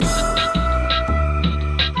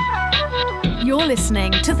You're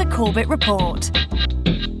listening to The Corbett Report.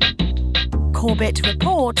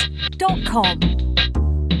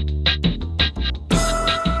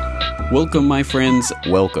 CorbettReport.com. Welcome, my friends.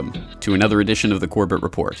 Welcome to another edition of The Corbett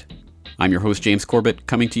Report. I'm your host, James Corbett,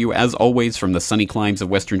 coming to you as always from the sunny climes of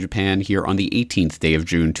Western Japan here on the 18th day of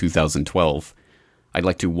June 2012. I'd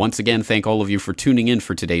like to once again thank all of you for tuning in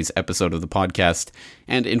for today's episode of the podcast,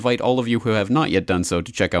 and invite all of you who have not yet done so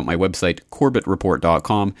to check out my website,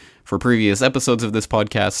 CorbettReport.com, for previous episodes of this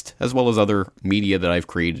podcast, as well as other media that I've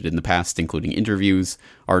created in the past, including interviews,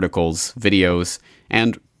 articles, videos,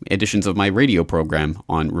 and editions of my radio program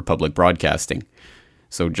on Republic Broadcasting.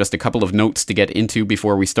 So just a couple of notes to get into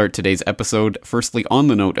before we start today's episode. Firstly, on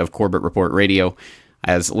the note of Corbett Report Radio,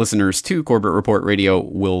 as listeners to Corbett Report Radio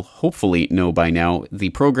will hopefully know by now, the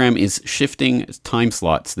program is shifting time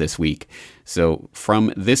slots this week. So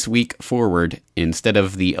from this week forward, instead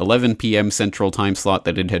of the 11 p.m. Central time slot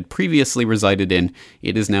that it had previously resided in,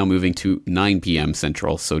 it is now moving to 9 p.m.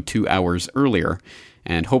 Central, so 2 hours earlier.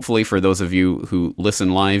 And hopefully for those of you who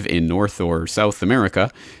listen live in North or South America,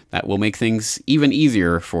 that will make things even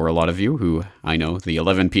easier for a lot of you who, I know, the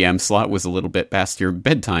 11 p.m. slot was a little bit past your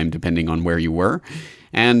bedtime depending on where you were.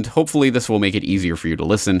 And hopefully this will make it easier for you to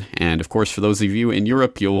listen. And of course, for those of you in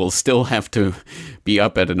Europe, you will still have to be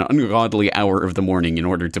up at an ungodly hour of the morning in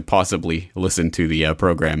order to possibly listen to the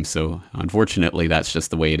program. So unfortunately, that's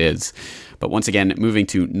just the way it is. But once again, moving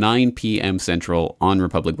to 9 p.m. Central on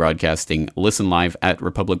Republic Broadcasting. Listen live at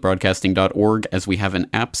republicbroadcasting.org as we have an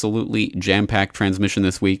absolutely jam-packed transmission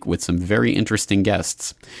this week with some very interesting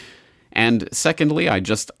guests. And secondly, I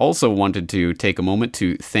just also wanted to take a moment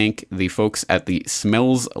to thank the folks at the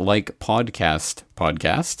Smells Like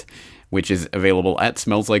podcast, which is available at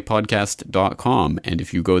smellslikepodcast.com. And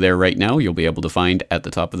if you go there right now, you'll be able to find at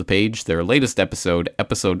the top of the page their latest episode,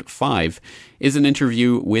 episode 5, is an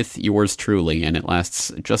interview with yours truly, and it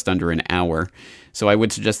lasts just under an hour. So I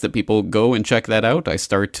would suggest that people go and check that out. I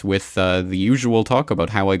start with the usual talk about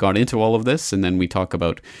how I got into all of this, and then we talk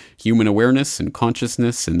about human awareness and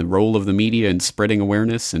consciousness and the role of the media in spreading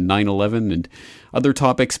awareness and 9/11 and other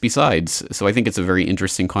topics besides. So I think it's a very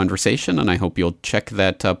interesting conversation, and I hope you'll check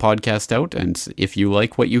that podcast out. And if you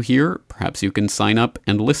like what you hear, perhaps you can sign up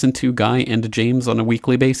and listen to Guy and James on a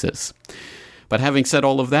weekly basis. But having said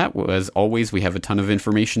all of that, as always, we have a ton of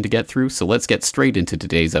information to get through, so let's get straight into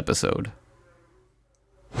today's episode.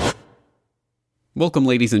 Welcome,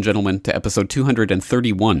 ladies and gentlemen, to episode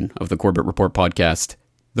 231 of the Corbett Report podcast,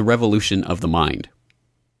 The Revolution of the Mind.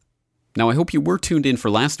 Now, I hope you were tuned in for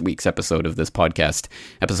last week's episode of this podcast,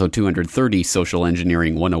 episode 230, Social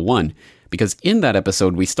Engineering 101, because in that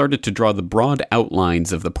episode, we started to draw the broad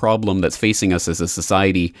outlines of the problem that's facing us as a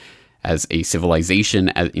society, as a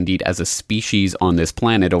civilization, indeed as a species on this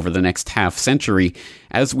planet over the next half century,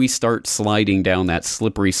 as we start sliding down that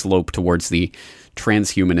slippery slope towards the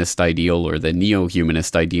transhumanist ideal or the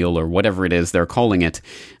neo-humanist ideal or whatever it is they're calling it.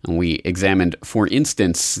 And we examined, for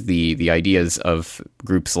instance, the ideas of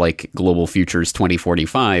groups like Global Futures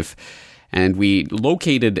 2045, and we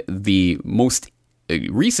located the most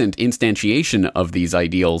recent instantiation of these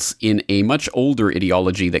ideals in a much older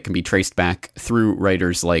ideology that can be traced back through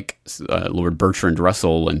writers like Lord Bertrand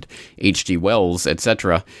Russell and H.G. Wells,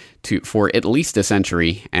 etc., for at least a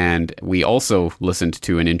century. And we also listened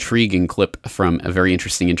to an intriguing clip from a very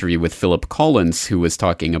interesting interview with Philip Collins, who was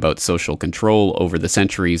talking about social control over the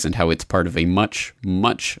centuries and how it's part of a much,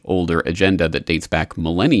 much older agenda that dates back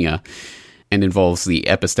millennia and involves the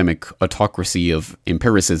epistemic autocracy of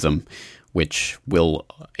empiricism, which will,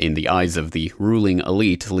 in the eyes of the ruling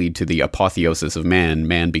elite, lead to the apotheosis of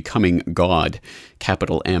man becoming God,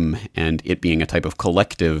 capital M, and it being a type of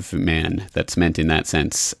collective man that's meant in that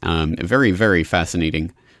sense. A very, very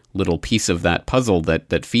fascinating little piece of that puzzle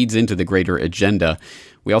that feeds into the greater agenda.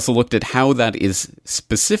 We also looked at how that is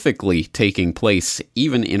specifically taking place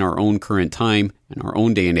even in our own current time, in our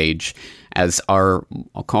own day and age, as our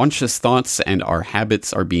conscious thoughts and our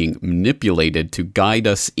habits are being manipulated to guide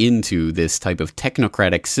us into this type of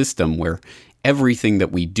technocratic system where everything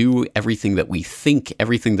that we do, everything that we think,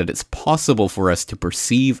 everything that it's possible for us to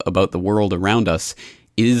perceive about the world around us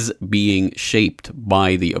is being shaped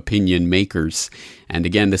by the opinion makers. And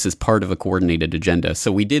again, this is part of a coordinated agenda.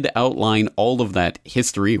 So we did outline all of that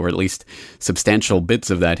history, or at least substantial bits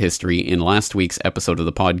of that history, in last week's episode of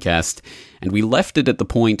the podcast. And we left it at the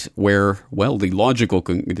point where, well,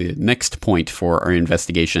 the next point for our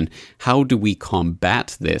investigation, how do we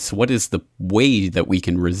combat this? What is the way that we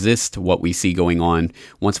can resist what we see going on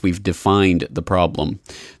once we've defined the problem?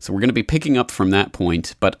 So we're going to be picking up from that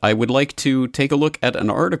point, but I would like to take a look at an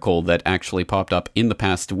article that actually popped up in the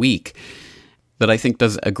past week. that I think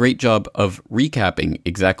does a great job of recapping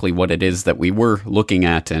exactly what it is that we were looking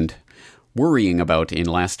at and worrying about in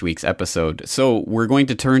last week's episode. So we're going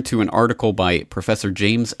to turn to an article by Professor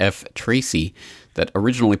James F. Tracy that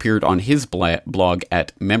originally appeared on his blog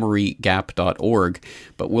at memorygap.org,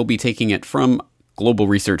 but we'll be taking it from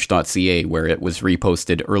globalresearch.ca, where it was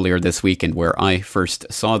reposted earlier this week and where I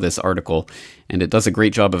first saw this article, and it does a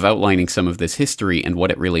great job of outlining some of this history and what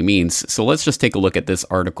it really means. So let's just take a look at this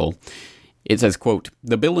article. It says, quote,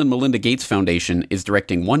 "The Bill and Melinda Gates Foundation is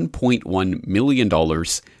directing $1.1 million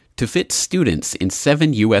to fit students in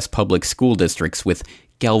 7 U.S. public school districts with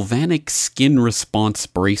galvanic skin response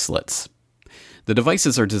bracelets. The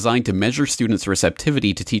devices are designed to measure students'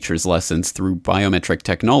 receptivity to teachers' lessons through biometric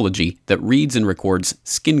technology that reads and records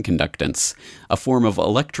skin conductance, a form of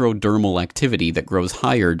electrodermal activity that grows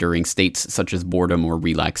higher during states such as boredom or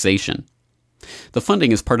relaxation. The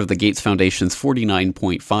funding is part of the Gates Foundation's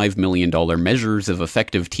 $49.5 million Measures of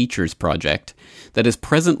Effective Teachers project that is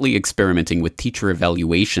presently experimenting with teacher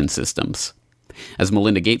evaluation systems. As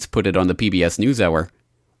Melinda Gates put it on the PBS NewsHour,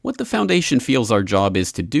 what the foundation feels our job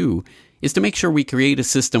is to do is to make sure we create a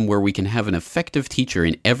system where we can have an effective teacher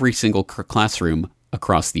in every single classroom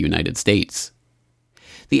across the United States.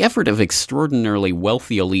 The effort of extraordinarily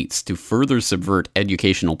wealthy elites to further subvert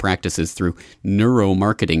educational practices through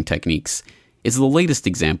neuromarketing techniques is the latest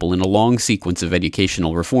example in a long sequence of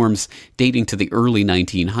educational reforms dating to the early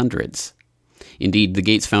 1900s. Indeed, the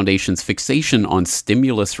Gates Foundation's fixation on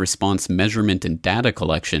stimulus response measurement and data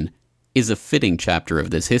collection is a fitting chapter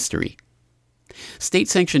of this history.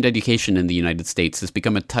 State-sanctioned education in the United States has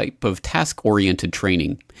become a type of task-oriented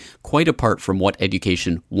training, quite apart from what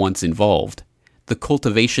education once involved, the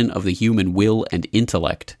cultivation of the human will and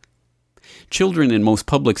intellect. Children in most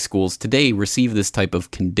public schools today receive this type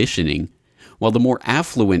of conditioning, while the more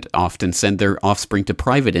affluent often send their offspring to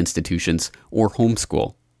private institutions or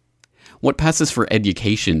homeschool. What passes for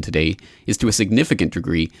education today is to a significant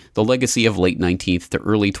degree the legacy of late 19th to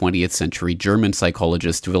early 20th century German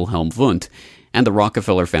psychologist Wilhelm Wundt and the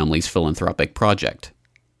Rockefeller family's philanthropic project.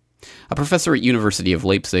 A professor at University of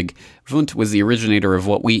Leipzig, Wundt was the originator of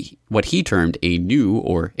what he termed a new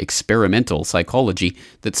or experimental psychology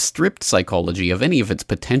that stripped psychology of any of its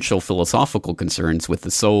potential philosophical concerns with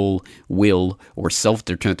the soul, will, or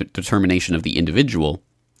self-determination of the individual.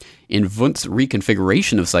 In Wundt's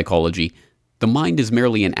reconfiguration of psychology, the mind is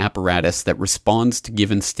merely an apparatus that responds to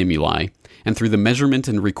given stimuli, and through the measurement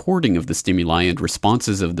and recording of the stimuli and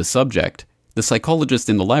responses of the subject, the psychologist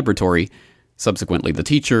in the laboratory, subsequently the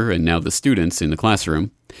teacher and now the students in the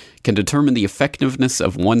classroom, can determine the effectiveness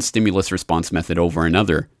of one stimulus response method over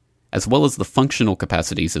another, as well as the functional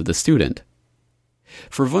capacities of the student.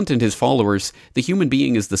 For Wundt and his followers, the human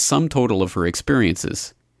being is the sum total of her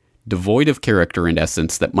experiences, devoid of character and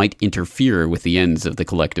essence that might interfere with the ends of the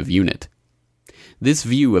collective unit. This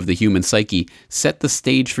view of the human psyche set the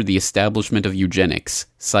stage for the establishment of eugenics,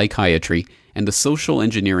 psychiatry, and the social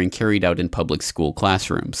engineering carried out in public school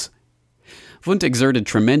classrooms. Wundt exerted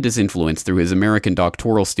tremendous influence through his American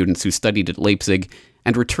doctoral students who studied at Leipzig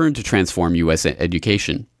and returned to transform U.S.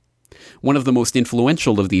 education. One of the most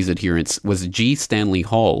influential of these adherents was G. Stanley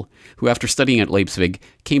Hall, who after studying at Leipzig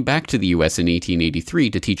came back to the U.S. in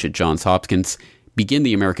 1883 to teach at Johns Hopkins, begin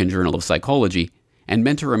the American Journal of Psychology, and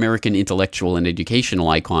mentor American intellectual and educational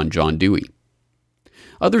icon John Dewey.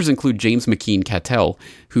 Others include James McKeen Cattell,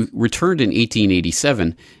 who returned in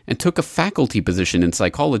 1887 and took a faculty position in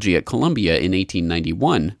psychology at Columbia in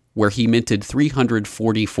 1891, where he minted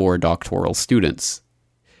 344 doctoral students.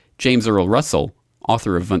 James Earl Russell,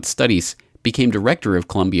 author of Wundt's studies, became director of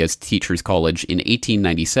Columbia's Teachers College in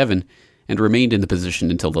 1897 and remained in the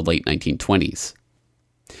position until the late 1920s.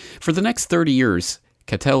 For the next 30 years,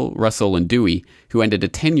 Cattell, Russell, and Dewey, who ended a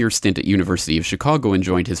 10-year stint at University of Chicago and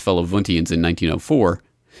joined his fellow Wundtians in 1904,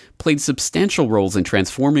 played substantial roles in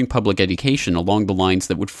transforming public education along the lines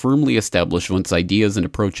that would firmly establish Wundt's ideas and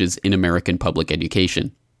approaches in American public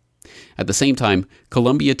education. At the same time,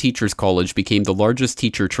 Columbia Teachers College became the largest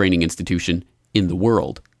teacher training institution in the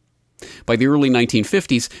world. By the early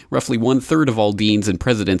 1950s, roughly one-third of all deans and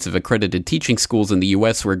presidents of accredited teaching schools in the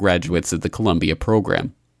U.S. were graduates of the Columbia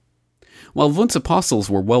program. While Wundt's apostles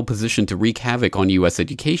were well positioned to wreak havoc on U.S.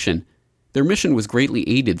 education, their mission was greatly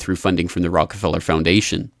aided through funding from the Rockefeller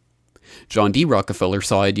Foundation. John D. Rockefeller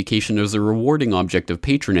saw education as a rewarding object of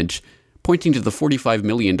patronage, pointing to the $45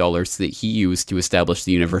 million that he used to establish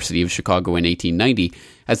the University of Chicago in 1890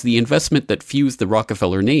 as the investment that fused the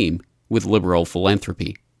Rockefeller name with liberal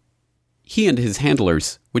philanthropy. He and his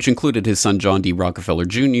handlers, which included his son John D. Rockefeller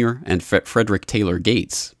Jr. and Frederick Taylor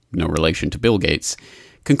Gates, no relation to Bill Gates,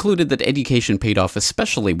 concluded that education paid off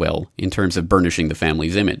especially well in terms of burnishing the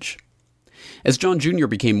family's image. As John Jr.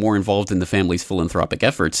 became more involved in the family's philanthropic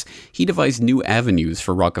efforts, he devised new avenues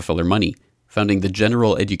for Rockefeller money, founding the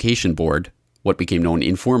General Education Board, what became known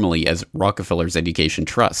informally as Rockefeller's Education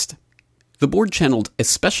Trust. The board channeled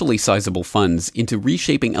especially sizable funds into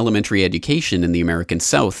reshaping elementary education in the American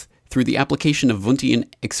South through the application of Wundtian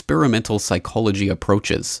experimental psychology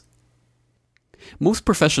approaches. Most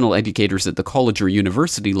professional educators at the college or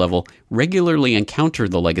university level regularly encounter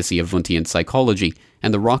the legacy of Wundtian psychology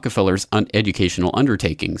and the Rockefellers' educational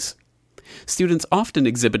undertakings. Students often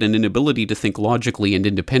exhibit an inability to think logically and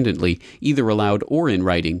independently, either aloud or in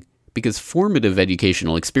writing, because formative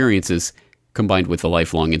educational experiences, combined with the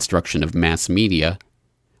lifelong instruction of mass media,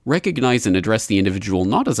 recognize and address the individual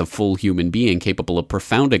not as a full human being capable of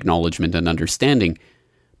profound acknowledgement and understanding,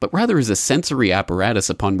 but rather as a sensory apparatus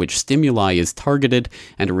upon which stimuli is targeted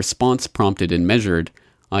and a response prompted and measured,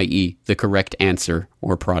 i.e., the correct answer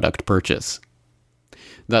or product purchase.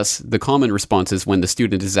 Thus, the common responses when the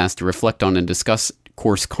student is asked to reflect on and discuss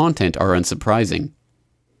course content are unsurprising.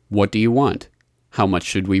 What do you want? How much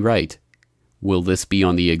should we write? Will this be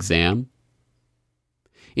on the exam?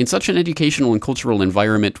 In such an educational and cultural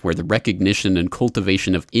environment where the recognition and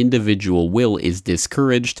cultivation of individual will is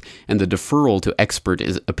discouraged and the deferral to expert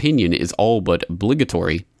opinion is all but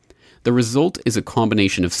obligatory, the result is a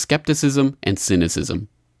combination of skepticism and cynicism.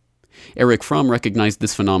 Erich Fromm recognized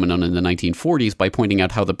this phenomenon in the 1940s by pointing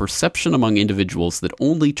out how the perception among individuals that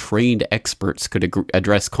only trained experts could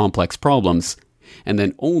address complex problems, and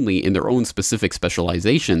then only in their own specific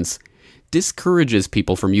specializations, discourages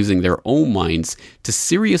people from using their own minds to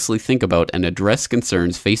seriously think about and address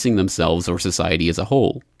concerns facing themselves or society as a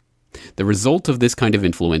whole. The result of this kind of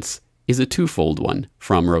influence is a twofold one,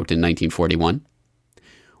 Fromm wrote in 1941.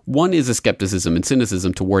 One is a skepticism and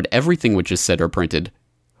cynicism toward everything which is said or printed,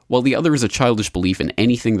 while the other is a childish belief in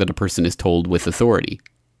anything that a person is told with authority.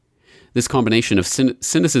 This combination of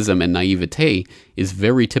cynicism and naivete is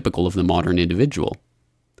very typical of the modern individual.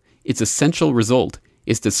 Its essential result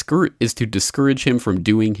is to discourage him from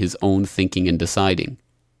doing his own thinking and deciding.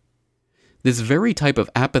 This very type of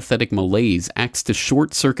apathetic malaise acts to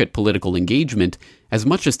short-circuit political engagement as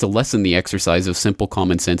much as to lessen the exercise of simple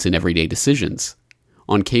common sense in everyday decisions.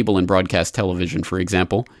 On cable and broadcast television, for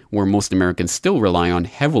example, where most Americans still rely on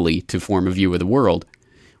heavily to form a view of the world,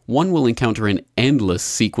 one will encounter an endless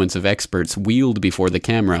sequence of experts wheeled before the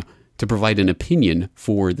camera to provide an opinion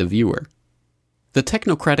for the viewer. The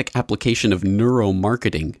technocratic application of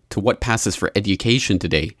neuromarketing to what passes for education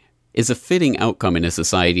today is a fitting outcome in a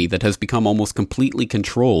society that has become almost completely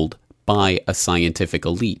controlled by a scientific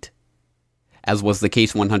elite. As was the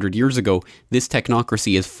case 100 years ago, this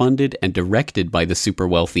technocracy is funded and directed by the super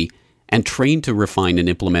wealthy and trained to refine and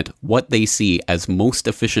implement what they see as most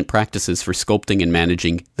efficient practices for sculpting and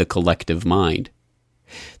managing the collective mind.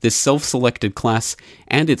 This self-selected class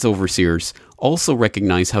and its overseers also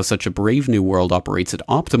recognize how such a brave new world operates at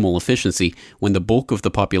optimal efficiency when the bulk of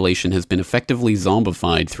the population has been effectively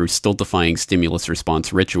zombified through stultifying stimulus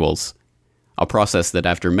response rituals, a process that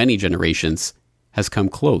after many generations has come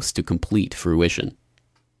close to complete fruition.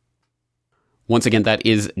 Once again, that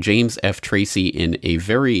is James F. Tracy in a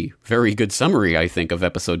very, very good summary, I think, of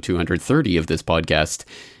episode 230 of this podcast.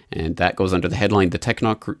 And that goes under the headline, The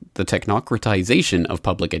Technocratization of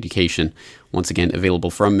Public Education. Once again,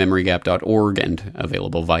 available from memorygap.org and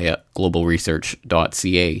available via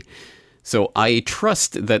globalresearch.ca. So I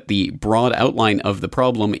trust that the broad outline of the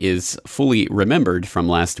problem is fully remembered from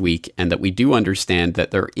last week, and that we do understand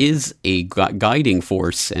that there is a guiding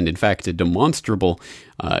force, and in fact a demonstrable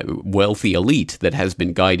wealthy elite that has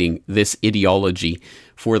been guiding this ideology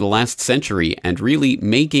for the last century, and really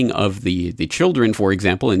making of the children, for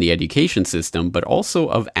example, in the education system, but also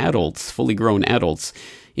of adults, fully grown adults,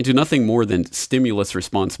 into nothing more than stimulus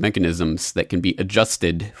response mechanisms that can be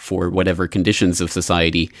adjusted for whatever conditions of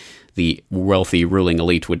society the wealthy ruling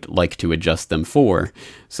elite would like to adjust them for.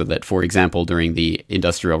 So that, for example, during the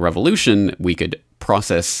Industrial Revolution, we could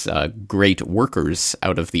process great workers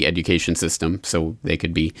out of the education system so they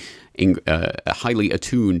could be highly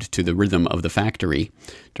attuned to the rhythm of the factory.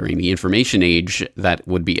 During the information age, that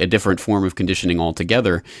would be a different form of conditioning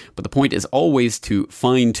altogether. But the point is always to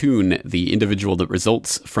fine-tune the individual that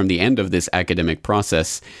results from the end of this academic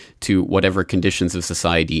process to whatever conditions of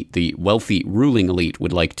society the wealthy ruling elite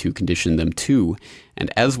would like to condition them to.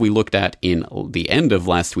 And as we looked at in the end of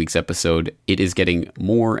last week's episode, it is getting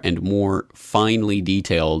more and more finely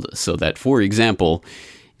detailed so that, for example,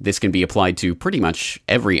 This can be applied to pretty much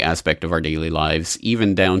every aspect of our daily lives,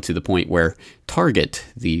 even down to the point where Target,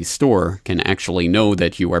 the store, can actually know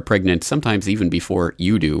that you are pregnant sometimes even before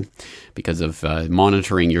you do, because of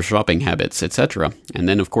monitoring your shopping habits, etc. And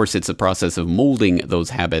then, of course, it's a process of molding those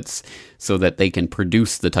habits so that they can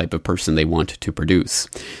produce the type of person they want to produce.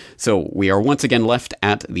 So we are once again left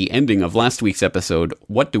at the ending of last week's episode.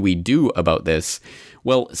 What do we do about this?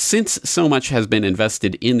 Well, since so much has been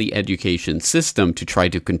invested in the education system to try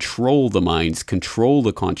to control the minds, control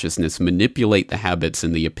the consciousness, manipulate the habits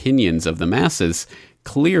and the opinions of the masses,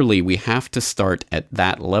 clearly we have to start at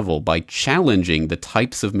that level by challenging the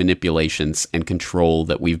types of manipulations and control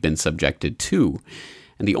that we've been subjected to.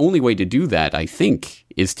 And the only way to do that, I think,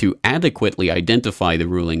 is to adequately identify the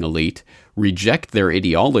ruling elite, reject their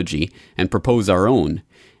ideology, and propose our own.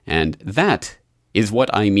 And that is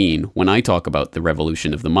what I mean when I talk about the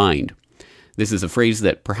revolution of the mind. This is a phrase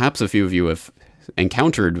that perhaps a few of you have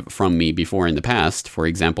encountered from me before in the past. For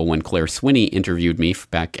example, when Claire Swinney interviewed me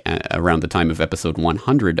back around the time of episode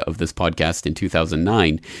 100 of this podcast in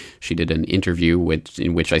 2009, she did an interview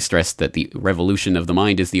in which I stressed that the revolution of the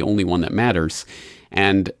mind is the only one that matters.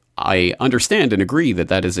 And I understand and agree that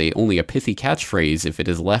that is only a pithy catchphrase if it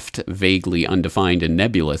is left vaguely undefined and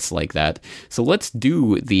nebulous like that. So let's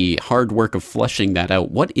do the hard work of fleshing that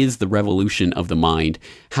out. What is the revolution of the mind?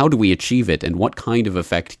 How do we achieve it? And what kind of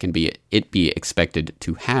effect can it be expected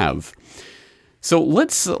to have? So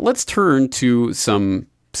let's turn to some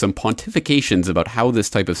pontifications about how this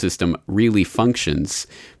type of system really functions,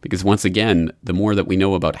 because once again, the more that we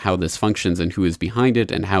know about how this functions and who is behind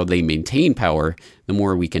it and how they maintain power, the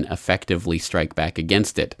more we can effectively strike back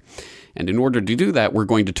against it. And in order to do that, we're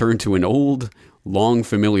going to turn to an old, long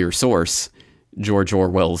familiar source, George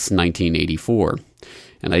Orwell's 1984.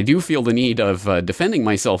 And I do feel the need of defending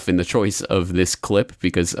myself in the choice of this clip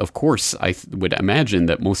because, of course, I would imagine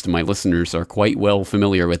that most of my listeners are quite well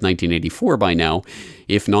familiar with 1984 by now,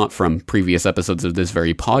 if not from previous episodes of this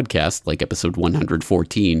very podcast, like episode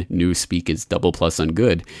 114, Newspeak is double plus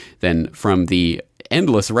ungood, then from the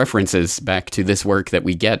endless references back to this work that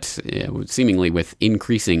we get seemingly with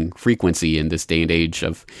increasing frequency in this day and age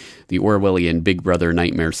of the Orwellian Big Brother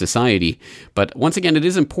nightmare society. But once again, it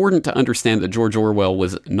is important to understand that George Orwell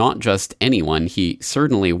was not just anyone. He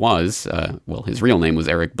certainly was, his real name was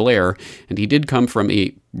Eric Blair, and he did come from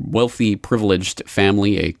a wealthy, privileged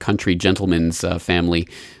family, a country gentleman's family,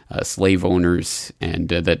 slave owners, and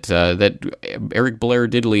that Eric Blair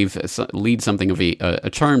did lead something of a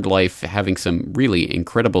charmed life, having some really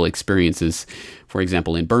incredible experiences, for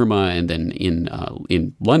example, in Burma and then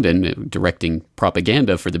in London, directing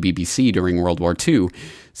propaganda for the BBC during World War II.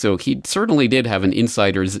 So he certainly did have an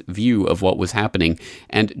insider's view of what was happening.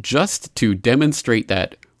 And just to demonstrate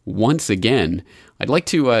that once again, I'd like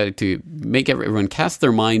to make everyone cast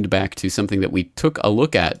their mind back to something that we took a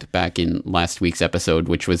look at back in last week's episode,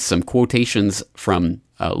 which was some quotations from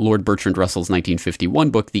Lord Bertrand Russell's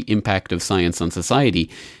 1951 book, The Impact of Science on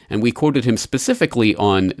Society. And we quoted him specifically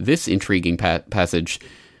on this intriguing passage: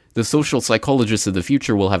 "The social psychologists of the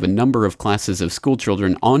future will have a number of classes of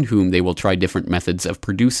schoolchildren on whom they will try different methods of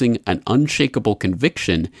producing an unshakable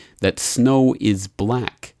conviction that snow is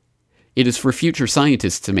black. It is for future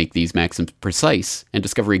scientists to make these maxims precise and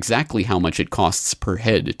discover exactly how much it costs per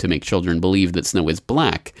head to make children believe that snow is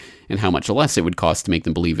black, and how much less it would cost to make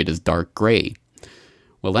them believe it is dark gray."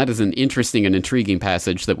 Well, that is an interesting and intriguing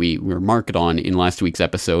passage that we remarked on in last week's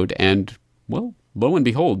episode, and, well, lo and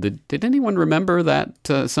behold, did anyone remember that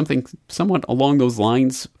something somewhat along those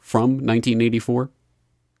lines from 1984?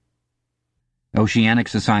 Oceanic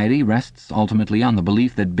society rests ultimately on the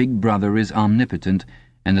belief that Big Brother is omnipotent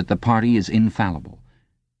and that the party is infallible.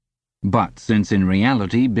 But since in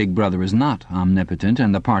reality Big Brother is not omnipotent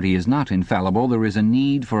and the party is not infallible, there is a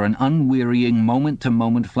need for an unwearying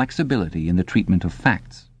moment-to-moment flexibility in the treatment of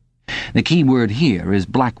facts. The key word here is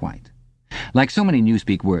black-white. Like so many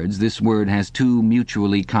Newspeak words, this word has two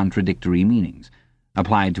mutually contradictory meanings.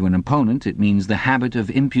 Applied to an opponent, it means the habit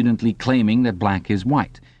of impudently claiming that black is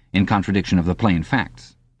white, in contradiction of the plain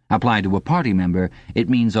facts. Applied to a party member, it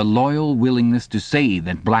means a loyal willingness to say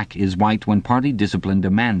that black is white when party discipline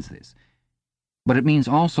demands this. But it means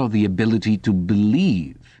also the ability to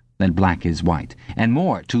believe that black is white, and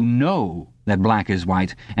more, to know that black is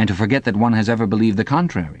white, and to forget that one has ever believed the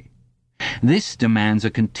contrary. This demands a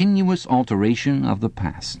continuous alteration of the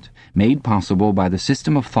past, made possible by the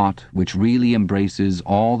system of thought which really embraces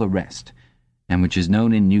all the rest, and which is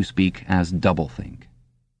known in Newspeak as doublethink.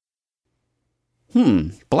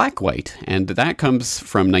 Black-white, and that comes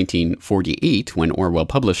from 1948, when Orwell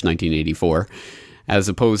published 1984. as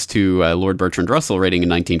opposed to Lord Bertrand Russell writing in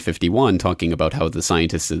 1951 talking about how the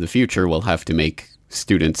scientists of the future will have to make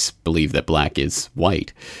students believe that black is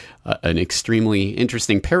white. An extremely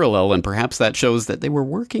interesting parallel, and perhaps that shows that they were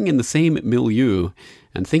working in the same milieu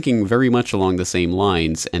and thinking very much along the same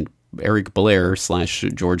lines, and Eric Blair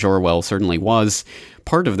 / George Orwell certainly was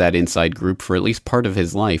part of that inside group for at least part of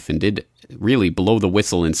his life, and did really blow the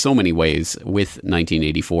whistle in so many ways with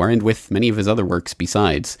 1984 and with many of his other works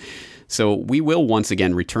besides. So we will once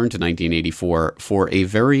again return to 1984 for a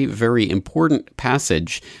very, very important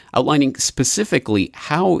passage outlining specifically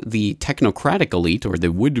how the technocratic elite, or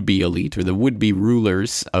the would-be elite, or the would-be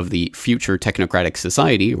rulers of the future technocratic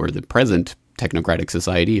society, or the present technocratic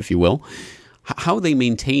society, if you will, how they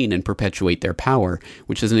maintain and perpetuate their power,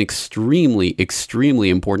 which is an extremely, extremely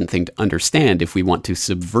important thing to understand if we want to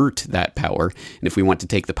subvert that power, and if we want to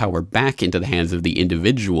take the power back into the hands of the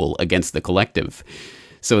individual against the collective.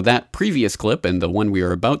 So that previous clip and the one we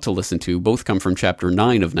are about to listen to both come from Chapter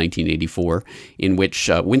 9 of 1984, in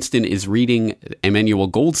which Winston is reading Emmanuel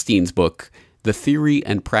Goldstein's book, The Theory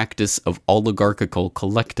and Practice of Oligarchical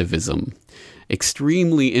Collectivism.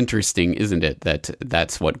 Extremely interesting, isn't it, that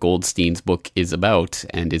that's what Goldstein's book is about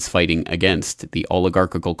and is fighting against, the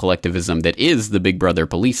oligarchical collectivism that is the Big Brother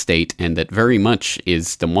police state, and that very much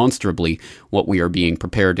is demonstrably what we are being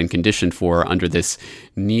prepared and conditioned for under this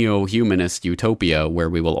neo-humanist utopia where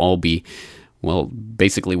we will all be, well,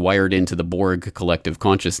 basically wired into the Borg collective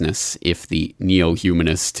consciousness if the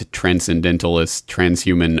neo-humanist, transcendentalist,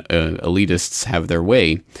 transhuman elitists have their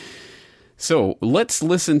way. So let's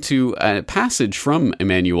listen to a passage from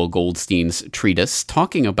Emmanuel Goldstein's treatise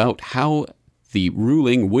talking about how the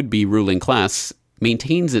would-be ruling class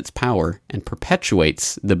maintains its power and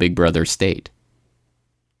perpetuates the Big Brother state.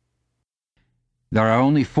 There are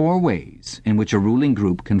only 4 ways in which a ruling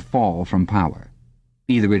group can fall from power.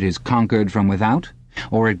 Either it is conquered from without,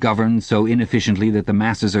 or it governs so inefficiently that the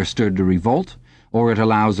masses are stirred to revolt, or it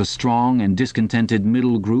allows a strong and discontented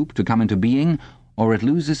middle group to come into being, or it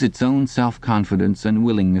loses its own self-confidence and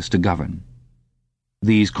willingness to govern.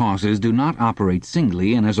 These causes do not operate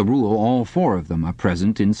singly, and as a rule all 4 of them are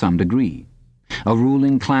present in some degree. A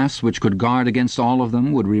ruling class which could guard against all of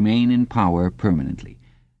them would remain in power permanently.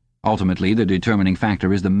 Ultimately, the determining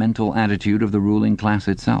factor is the mental attitude of the ruling class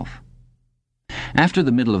itself. After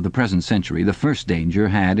the middle of the present century, the first danger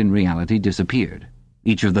had in reality disappeared.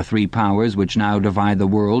 Each of the 3 powers which now divide the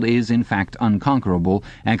world is in fact unconquerable,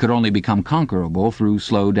 and could only become conquerable through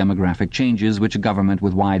slow demographic changes which a government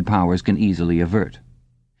with wide powers can easily avert.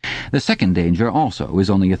 The second danger also is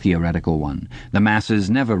only a theoretical one. The masses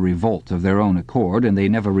never revolt of their own accord, and they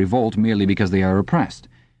never revolt merely because they are oppressed.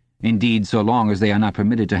 Indeed, so long as they are not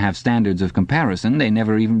permitted to have standards of comparison, they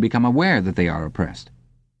never even become aware that they are oppressed.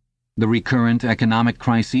 The recurrent economic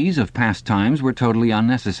crises of past times were totally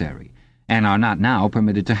unnecessary, and are not now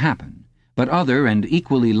permitted to happen. But other and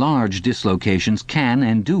equally large dislocations can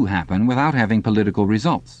and do happen without having political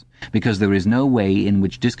results, because there is no way in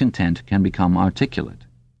which discontent can become articulate.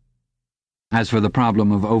 As for the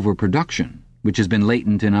problem of overproduction, which has been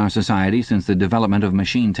latent in our society since the development of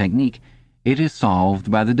machine technique, it is solved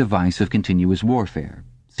by the device of continuous warfare,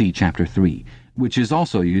 see Chapter 3, which is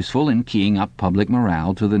also useful in keying up public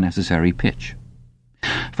morale to the necessary pitch.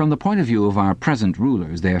 From the point of view of our present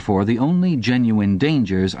rulers, therefore, the only genuine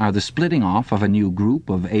dangers are the splitting off of a new group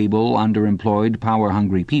of able, underemployed,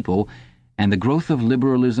 power-hungry people, and the growth of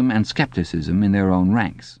liberalism and skepticism in their own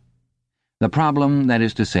ranks. The problem, that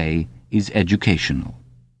is to say, is educational.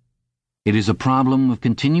 It is a problem of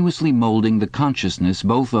continuously molding the consciousness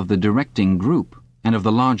both of the directing group and of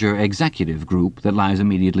the larger executive group that lies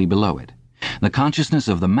immediately below it. The consciousness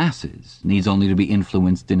of the masses needs only to be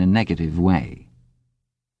influenced in a negative way.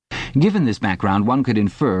 Given this background, one could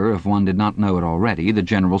infer, if one did not know it already, the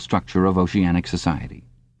general structure of oceanic society.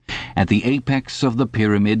 At the apex of the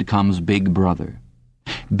pyramid comes Big Brother.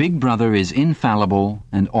 Big Brother is infallible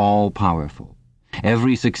and all-powerful.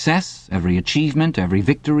 Every success, every achievement, every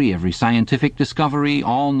victory, every scientific discovery,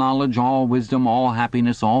 all knowledge, all wisdom, all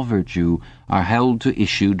happiness, all virtue are held to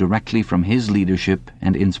issue directly from his leadership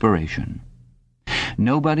and inspiration.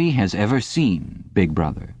 Nobody has ever seen Big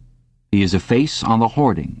Brother. He is a face on the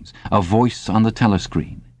hoardings, a voice on the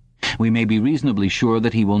telescreen. We may be reasonably sure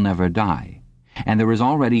that he will never die, and there is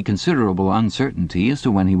already considerable uncertainty as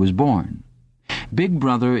to when he was born. Big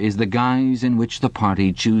Brother is the guise in which the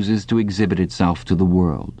party chooses to exhibit itself to the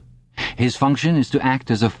world. His function is to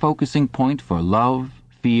act as a focusing point for love,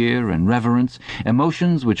 fear, and reverence,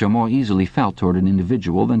 emotions which are more easily felt toward an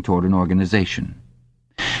individual than toward an organization.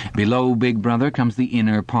 Below Big Brother comes the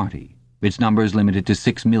inner party. its numbers limited to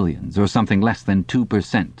 6 million, or something less than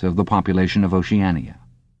 2% of the population of Oceania.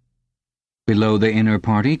 Below the inner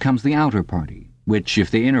party comes the outer party, which,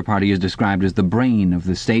 if the inner party is described as the brain of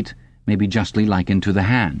the state, may be justly likened to the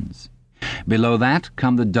hands. Below that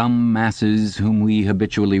come the dumb masses whom we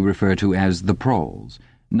habitually refer to as the proles,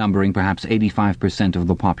 numbering perhaps 85% of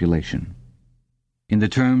the population. In the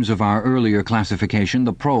terms of our earlier classification,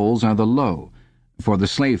 the proles are the low, for the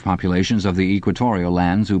slave populations of the equatorial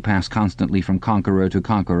lands who pass constantly from conqueror to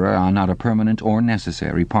conqueror are not a permanent or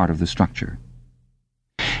necessary part of the structure.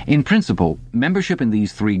 In principle, membership in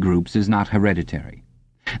these three groups is not hereditary.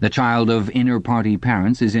 The child of inner party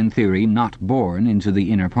parents is in theory not born into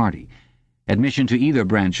the inner party. Admission to either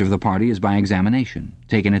branch of the party is by examination,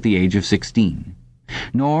 taken at the age of 16.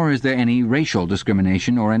 Nor is there any racial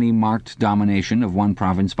discrimination or any marked domination of one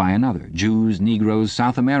province by another. Jews, Negroes,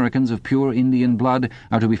 South Americans of pure Indian blood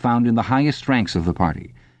are to be found in the highest ranks of the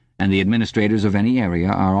party, and the administrators of any area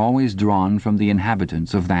are always drawn from the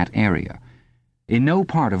inhabitants of that area. In no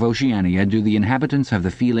part of Oceania do the inhabitants have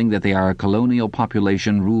the feeling that they are a colonial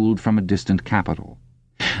population ruled from a distant capital.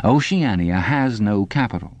 Oceania has no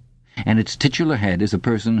capital, and its titular head is a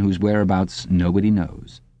person whose whereabouts nobody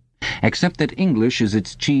knows. Except that English is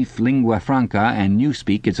its chief lingua franca and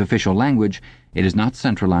Newspeak its official language, it is not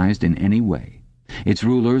centralized in any way. Its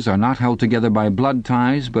rulers are not held together by blood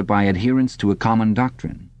ties, but by adherence to a common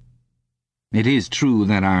doctrine. It is true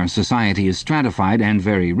that our society is stratified, and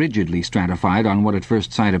very rigidly stratified, on what at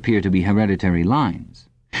first sight appear to be hereditary lines.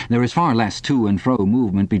 There is far less to and fro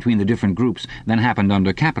movement between the different groups than happened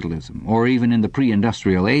under capitalism, or even in the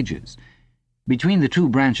pre-industrial ages. Between the two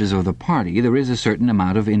branches of the party there is a certain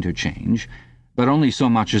amount of interchange, but only so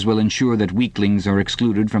much as will ensure that weaklings are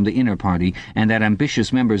excluded from the inner party and that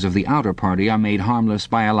ambitious members of the outer party are made harmless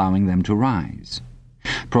by allowing them to rise.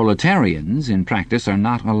 Proletarians, in practice, are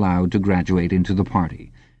not allowed to graduate into the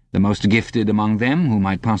party. The most gifted among them, who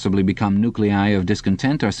might possibly become nuclei of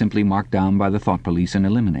discontent, are simply marked down by the thought police and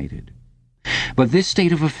eliminated. But this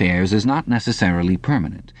state of affairs is not necessarily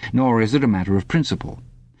permanent, nor is it a matter of principle.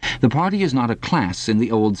 The party is not a class in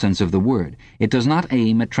the old sense of the word. It does not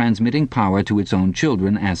aim at transmitting power to its own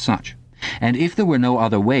children as such. And if there were no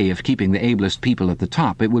other way of keeping the ablest people at the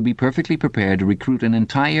top, it would be perfectly prepared to recruit an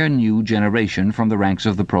entire new generation from the ranks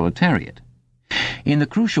of the proletariat. In the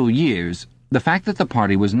crucial years, the fact that the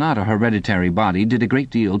party was not a hereditary body did a great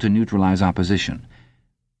deal to neutralize opposition.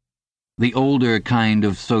 The older kind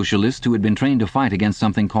of socialist who had been trained to fight against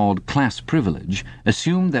something called class privilege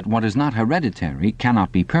assumed that what is not hereditary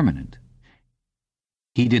cannot be permanent.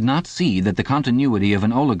 He did not see that the continuity of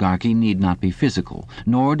an oligarchy need not be physical,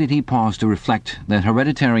 nor did he pause to reflect that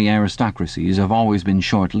hereditary aristocracies have always been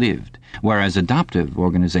short-lived, whereas adoptive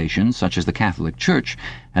organizations, such as the Catholic Church,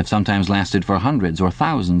 have sometimes lasted for hundreds or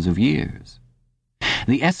thousands of years.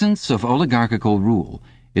 The essence of oligarchical rule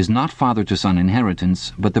is not father-to-son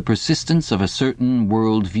inheritance, but the persistence of a certain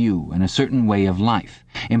world view and a certain way of life,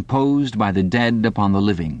 imposed by the dead upon the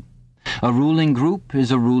living. A ruling group is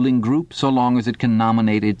a ruling group so long as it can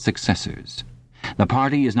nominate its successors. The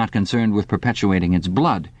party is not concerned with perpetuating its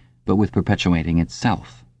blood, but with perpetuating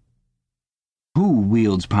itself. Who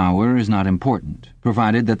wields power is not important,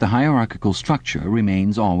 provided that the hierarchical structure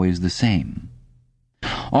remains always the same.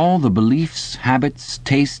 All the beliefs, habits,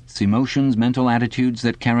 tastes, emotions, mental attitudes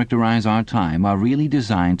that characterize our time are really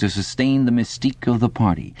designed to sustain the mystique of the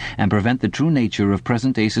party and prevent the true nature of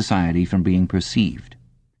present-day society from being perceived.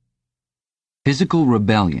 Physical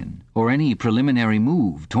rebellion, or any preliminary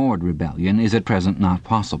move toward rebellion, is at present not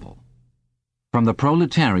possible. From the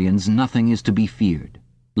proletarians nothing is to be feared.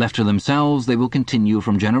 Left to themselves, they will continue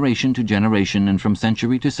from generation to generation and from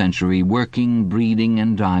century to century, working, breeding,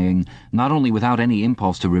 and dying, not only without any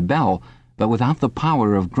impulse to rebel, but without the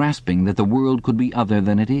power of grasping that the world could be other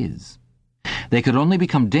than it is. They could only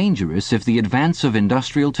become dangerous if the advance of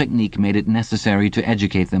industrial technique made it necessary to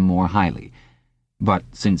educate them more highly. But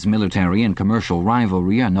since military and commercial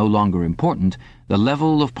rivalry are no longer important, the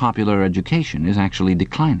level of popular education is actually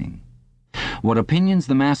declining. What opinions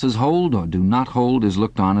the masses hold or do not hold is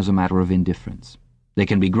looked on as a matter of indifference. They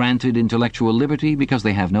can be granted intellectual liberty because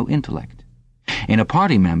they have no intellect. In a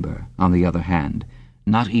party member, on the other hand,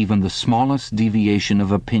 not even the smallest deviation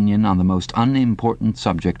of opinion on the most unimportant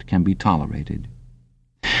subject can be tolerated.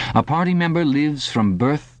 A party member lives from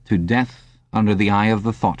birth to death under the eye of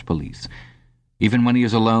the thought police. Even when he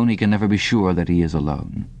is alone, he can never be sure that he is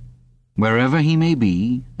alone. Wherever he may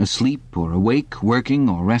be, asleep or awake, working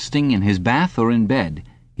or resting, in his bath or in bed,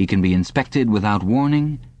 he can be inspected without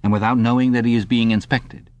warning and without knowing that he is being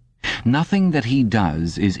inspected. Nothing that he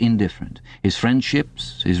does is indifferent. His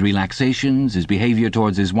friendships, his relaxations, his behavior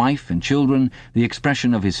towards his wife and children, the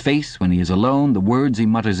expression of his face when he is alone, the words he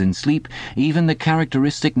mutters in sleep, even the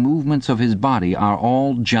characteristic movements of his body are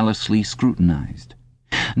all jealously scrutinized.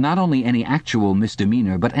 Not only any actual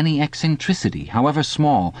misdemeanor, but any eccentricity, however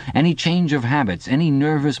small, any change of habits, any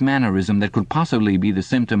nervous mannerism that could possibly be the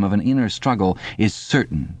symptom of an inner struggle is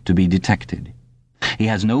certain to be detected. He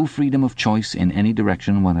has no freedom of choice in any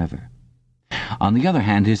direction whatever. On the other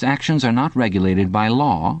hand, his actions are not regulated by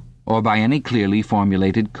law or by any clearly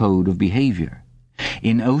formulated code of behavior.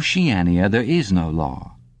 In Oceania there is no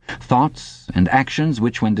law. Thoughts and actions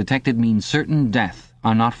which when detected mean certain death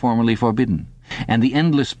are not formally forbidden, and the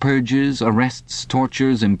endless purges, arrests,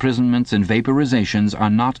 tortures, imprisonments, and vaporizations are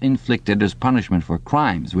not inflicted as punishment for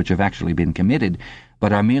crimes which have actually been committed,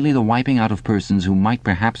 but are merely the wiping out of persons who might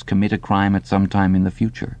perhaps commit a crime at some time in the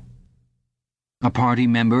future. A party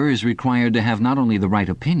member is required to have not only the right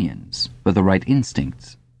opinions, but the right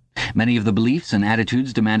instincts. Many of the beliefs and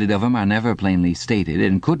attitudes demanded of him are never plainly stated,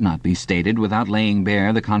 and could not be stated without laying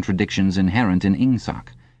bare the contradictions inherent in Ingsoc.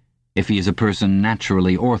 If he is a person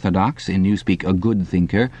naturally orthodox, in newspeak a good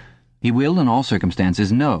thinker, he will in all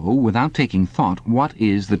circumstances know, without taking thought, what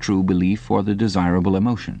is the true belief or the desirable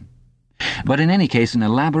emotion. But in any case, an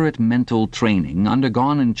elaborate mental training,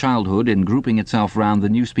 undergone in childhood and grouping itself round the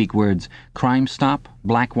newspeak words crime stop,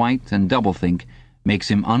 black-white, and doublethink, makes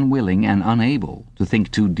him unwilling and unable to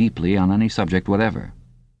think too deeply on any subject whatever.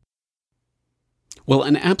 Well,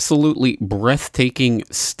 an absolutely breathtaking,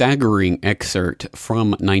 staggering excerpt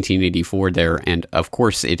from 1984 there, and of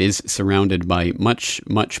course it is surrounded by much,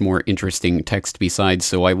 much more interesting text besides,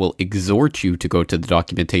 so I will exhort you to go to the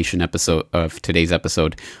documentation episode of today's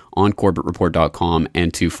episode on CorbettReport.com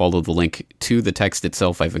and to follow the link to the text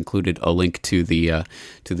itself. I've included a link to the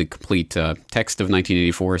complete text of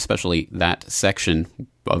 1984, especially that section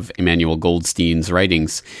of Emmanuel Goldstein's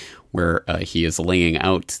writings, where he is laying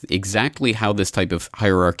out exactly how this type of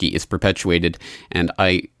hierarchy is perpetuated, and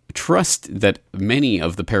I trust that many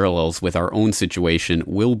of the parallels with our own situation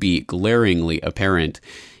will be glaringly apparent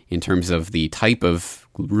in terms of the type of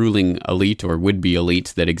ruling elite or would-be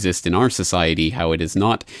elite that exists in our society, how it is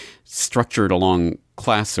not structured along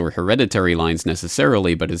class or hereditary lines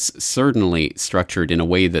necessarily, but is certainly structured in a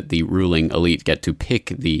way that the ruling elite get to pick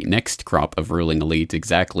the next crop of ruling elite,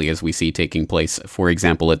 exactly as we see taking place, for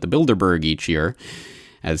example, at the Bilderberg each year,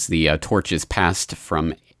 as the torch is passed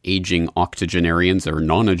from aging octogenarians or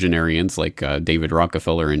nonagenarians like David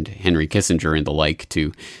Rockefeller and Henry Kissinger and the like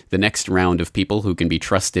to the next round of people who can be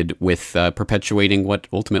trusted with perpetuating what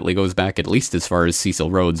ultimately goes back at least as far as Cecil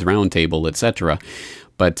Rhodes' Round Table, etc.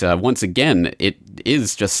 But once again, it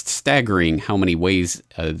is just staggering how many ways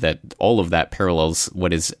that all of that parallels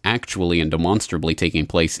what is actually and demonstrably taking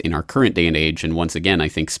place in our current day and age, and once again I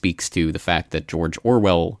think speaks to the fact that George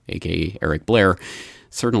Orwell, aka Eric Blair,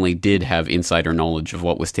 certainly did have insider knowledge of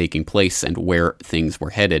what was taking place and where things were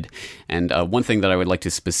headed. And one thing that I would like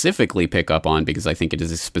to specifically pick up on, because I think it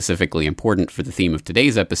is specifically important for the theme of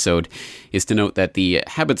today's episode, is to note that the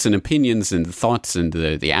habits and opinions and the thoughts and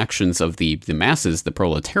the actions of the masses, the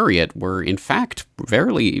proletariat, were in fact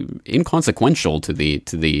fairly inconsequential to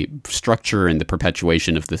the structure and the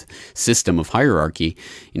perpetuation of the system of hierarchy.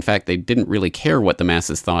 In fact, they didn't really care what the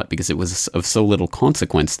masses thought because it was of so little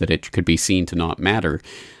consequence that it could be seen to not matter.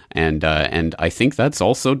 And I think that's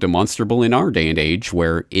also demonstrable in our day and age,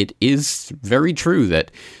 where it is very true that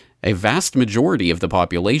a vast majority of the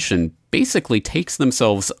population basically takes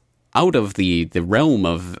themselves out of the realm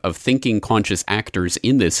of thinking conscious actors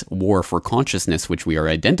in this war for consciousness, which we are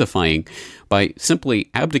identifying, by simply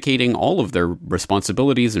abdicating all of their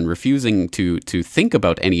responsibilities and refusing to think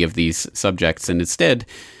about any of these subjects, and instead,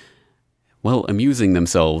 well, amusing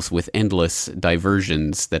themselves with endless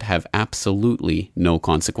diversions that have absolutely no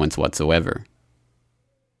consequence whatsoever.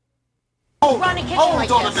 Hold on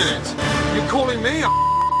a minute. You're calling me?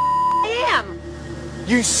 I am.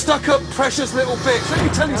 You stuck-up precious little bitch. Let me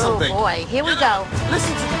tell you something. Oh boy, here we go.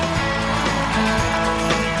 Listen to me.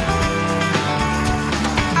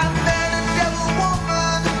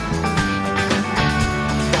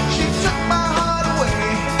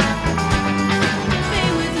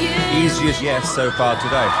 Easiest yes so far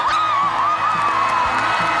today.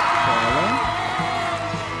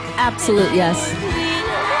 Absolute yes.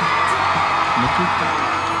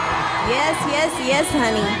 Yes,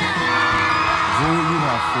 honey. Zoe, you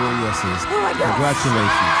have 4 yeses. Oh my God.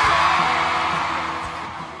 Congratulations.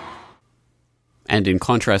 And in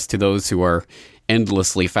contrast to those who are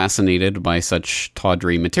endlessly fascinated by such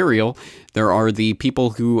tawdry material, there are the people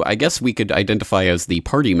who I guess we could identify as the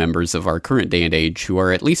party members of our current day and age, who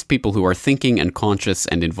are at least people who are thinking and conscious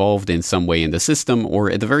and involved in some way in the system,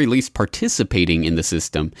 or at the very least participating in the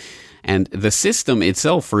system. And the system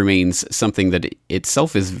itself remains something that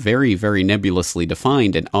itself is very, very nebulously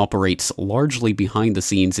defined and operates largely behind the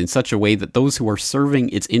scenes in such a way that those who are serving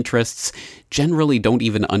its interests generally don't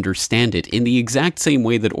even understand it, in the exact same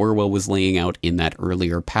way that Orwell was laying out in that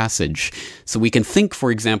earlier passage. So we can think, for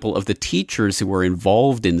example, of the teachers who are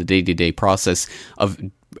involved in the day-to-day process of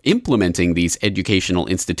implementing these educational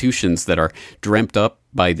institutions that are dreamt up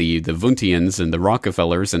by the Wundtians and the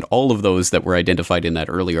Rockefellers and all of those that were identified in that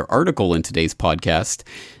earlier article in today's podcast.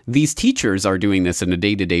 These teachers are doing this on a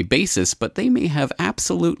day-to-day basis, but they may have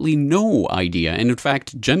absolutely no idea, and in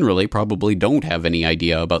fact, generally probably don't have any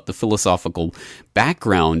idea about the philosophical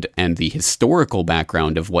background and the historical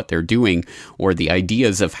background of what they're doing, or the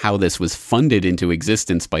ideas of how this was funded into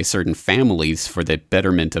existence by certain families for the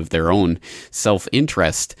betterment of their own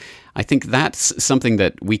self-interest. I think that's something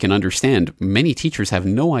that we can understand. Many teachers have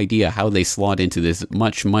no idea how they slot into this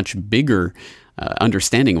much, much bigger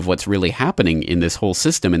understanding of what's really happening in this whole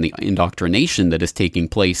system and the indoctrination that is taking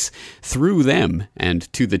place through them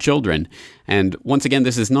and to the children. And once again,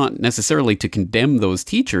 this is not necessarily to condemn those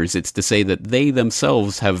teachers. It's to say that they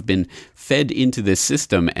themselves have been fed into this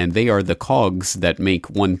system, and they are the cogs that make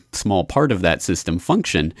one small part of that system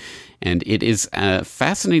function. And it is a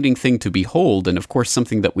fascinating thing to behold, and of course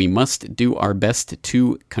something that we must do our best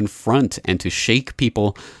to confront and to shake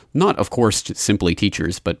people, not of course simply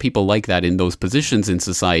teachers, but people like that in those positions in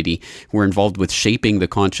society who are involved with shaping the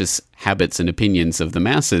conscious habits and opinions of the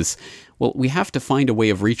masses. Well, we have to find a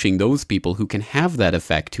way of reaching those people who can have that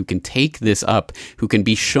effect, who can take this up, who can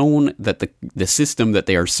be shown that the system that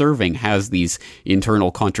they are serving has these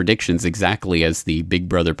internal contradictions, exactly as the Big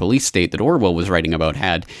Brother police state that Orwell was writing about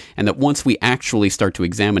had, and that once we actually start to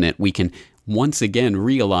examine it, we can once again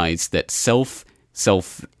realize that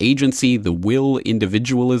self-agency, the will,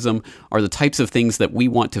 individualism are the types of things that we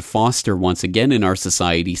want to foster once again in our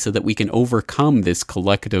society so that we can overcome this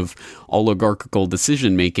collective oligarchical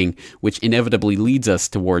decision-making, which inevitably leads us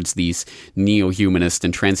towards these neo-humanist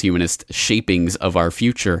and transhumanist shapings of our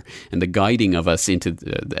future and the guiding of us into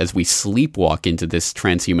as we sleepwalk into this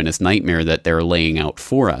transhumanist nightmare that they're laying out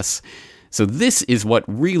for us. So this is what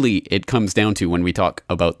really it comes down to when we talk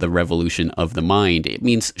about the revolution of the mind. It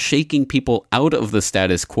means shaking people out of the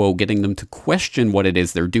status quo, getting them to question what it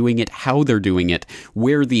is they're doing it, how they're doing it,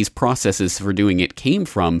 where these processes for doing it came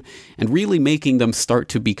from, and really making them start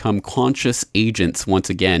to become conscious agents once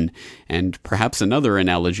again. And perhaps another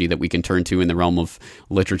analogy that we can turn to in the realm of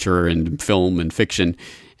literature and film and fiction,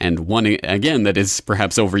 and one, again, that is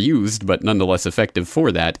perhaps overused, but nonetheless effective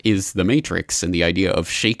for that, is the Matrix, and the idea of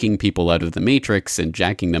shaking people out of the Matrix and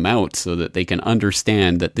jacking them out so that they can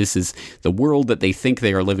understand that this is the world that they think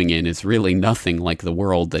they are living in is really nothing like the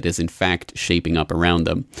world that is in fact shaping up around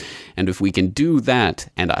them. And if we can do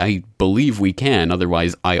that, and I believe we can,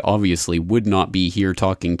 otherwise I obviously would not be here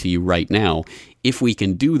talking to you right now, if we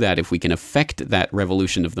can do that, if we can affect that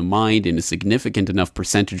revolution of the mind in a significant enough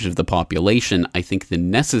percentage of the population, I think the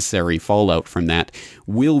necessary fallout from that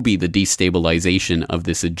will be the destabilization of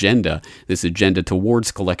this agenda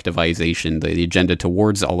towards collectivization, the agenda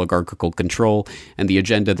towards oligarchical control, and the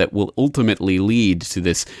agenda that will ultimately lead to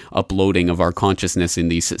this uploading of our consciousness in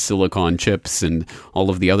these silicon chips and all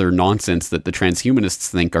of the other nonsense that the transhumanists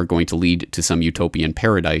think are going to lead to some utopian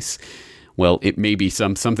paradise. Well, it may be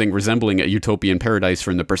something resembling a utopian paradise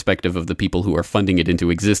from the perspective of the people who are funding it into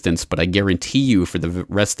existence, but I guarantee you for the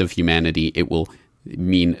rest of humanity, it will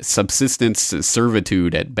mean subsistence,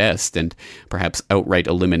 servitude at best, and perhaps outright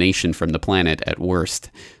elimination from the planet at worst.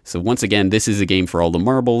 So once again, this is a game for all the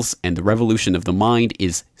marbles, and the revolution of the mind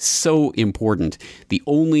is so important. The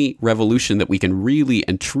only revolution that we can really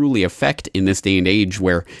and truly affect in this day and age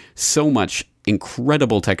where so much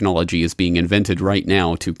incredible technology is being invented right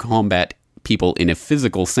now to combat people in a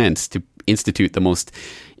physical sense, to institute the most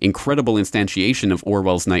incredible instantiation of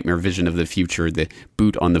Orwell's nightmare vision of the future, the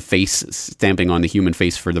boot on the face, stamping on the human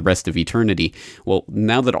face for the rest of eternity. Well,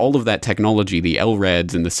 now that all of that technology, the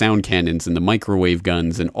LRADs and the sound cannons and the microwave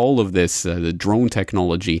guns and all of this, the drone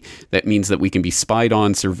technology, that means that we can be spied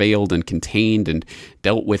on, surveilled, and contained and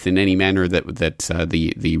dealt with in any manner that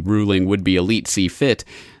the ruling would-be elite see fit.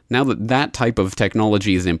 Now that that type of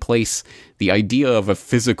technology is in place, the idea of a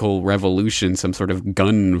physical revolution, some sort of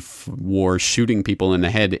gun war shooting people in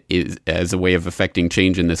the head is as a way of affecting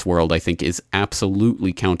change in this world, I think is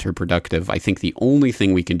absolutely counterproductive. I think the only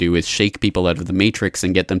thing we can do is shake people out of the matrix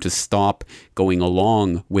and get them to stop going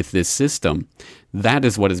along with this system. That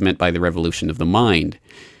is what is meant by the revolution of the mind.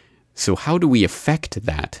 So how do we affect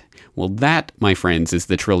that? Well, that, my friends, is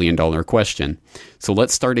the trillion-dollar question. So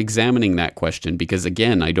let's start examining that question, because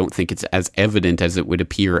again, I don't think it's as evident as it would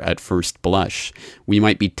appear at first blush. We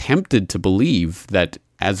might be tempted to believe that,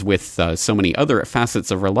 as with so many other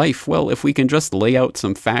facets of our life, well, if we can just lay out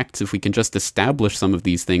some facts, if we can just establish some of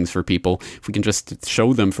these things for people, if we can just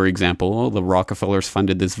show them, for example, oh, the Rockefellers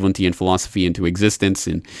funded this Wundtian philosophy into existence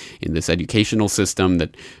in this educational system,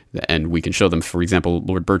 and we can show them, for example,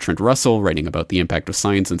 Lord Bertrand Russell writing about the impact of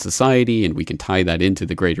science in society, and we can tie that into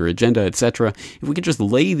the greater agenda, etc. If we can just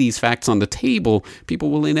lay these facts on the table,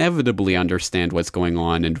 people will inevitably understand what's going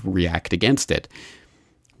on and react against it.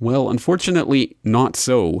 Well, unfortunately, not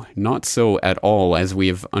so. Not so at all, as we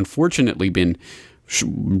have unfortunately been has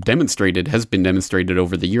been demonstrated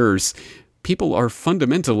over the years. People are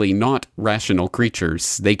fundamentally not rational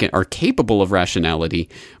creatures. They are capable of rationality,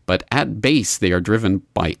 but at base they are driven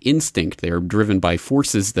by instinct. They are driven by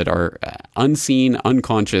forces that are unseen,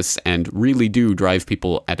 unconscious, and really do drive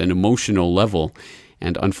people at an emotional level.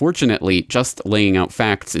 And unfortunately, just laying out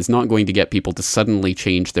facts is not going to get people to suddenly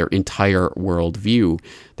change their entire worldview.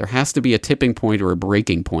 There has to be a tipping point or a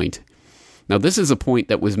breaking point. Now, this is a point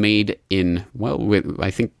that was made with, I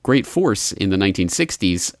think, great force in the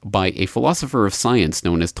 1960s by a philosopher of science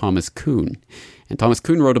known as Thomas Kuhn. And Thomas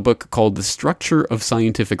Kuhn wrote a book called The Structure of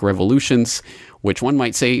Scientific Revolutions, which one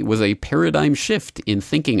might say was a paradigm shift in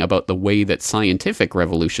thinking about the way that scientific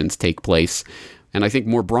revolutions take place. And I think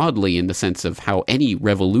more broadly in the sense of how any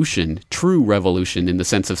revolution, true revolution in the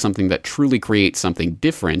sense of something that truly creates something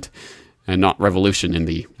different, and not revolution in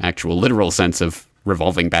the actual literal sense of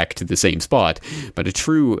revolving back to the same spot, but a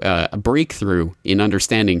true breakthrough in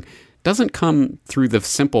understanding doesn't come through the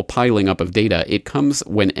simple piling up of data. It comes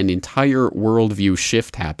when an entire worldview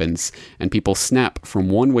shift happens and people snap from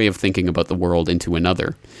one way of thinking about the world into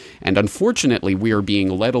another. And unfortunately, we are being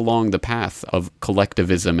led along the path of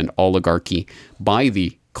collectivism and oligarchy by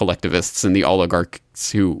the collectivists and the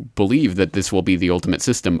oligarchs who believe that this will be the ultimate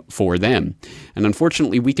system for them. And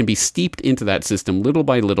unfortunately, we can be steeped into that system little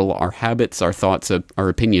by little, our habits, our thoughts, our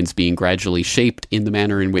opinions being gradually shaped in the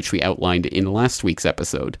manner in which we outlined in last week's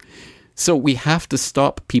episode. So we have to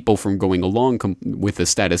stop people from going along with the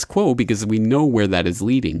status quo because we know where that is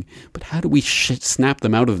leading. But how do we snap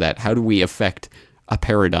them out of that? How do we effect a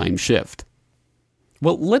paradigm shift?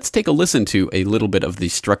 Well, let's take a listen to a little bit of the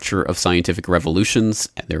Structure of Scientific Revolutions.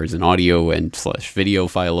 There is an audio and /video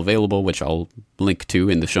file available, which I'll link to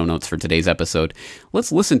in the show notes for today's episode.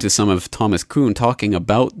 Let's listen to some of Thomas Kuhn talking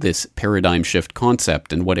about this paradigm shift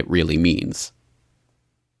concept and what it really means.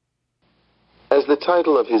 As the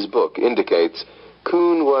title of his book indicates,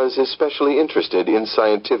 Kuhn was especially interested in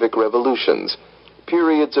scientific revolutions,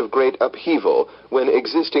 periods of great upheaval when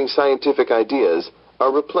existing scientific ideas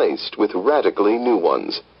are replaced with radically new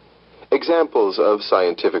ones. Examples of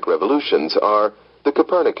scientific revolutions are the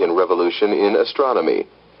Copernican revolution in astronomy,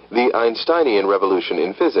 the Einsteinian revolution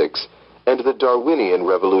in physics, and the Darwinian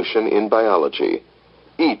revolution in biology.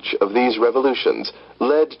 Each of these revolutions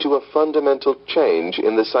led to a fundamental change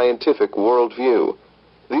in the scientific worldview,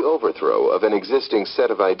 the overthrow of an existing set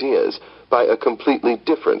of ideas by a completely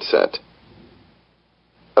different set.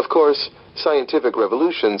 Of course, scientific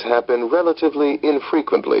revolutions happen relatively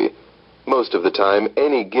infrequently. Most of the time,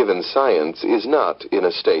 any given science is not in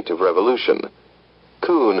a state of revolution.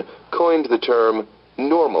 Kuhn coined the term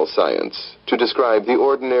normal science to describe the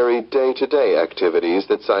ordinary day-to-day activities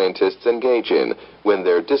that scientists engage in when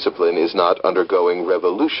their discipline is not undergoing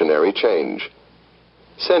revolutionary change.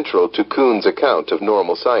 Central to Kuhn's account of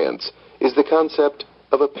normal science is the concept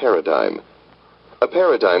of a paradigm. A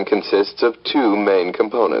paradigm consists of two main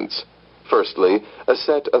components. Firstly, a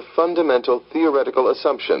set of fundamental theoretical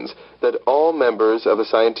assumptions that all members of a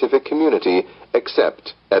scientific community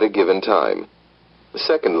accept at a given time.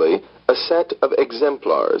 Secondly, a set of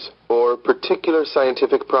exemplars, or particular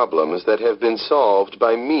scientific problems that have been solved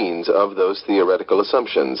by means of those theoretical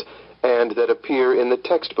assumptions, and that appear in the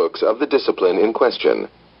textbooks of the discipline in question.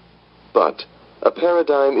 But a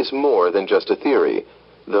paradigm is more than just a theory,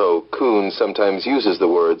 though Kuhn sometimes uses the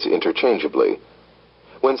words interchangeably.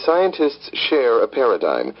 When scientists share a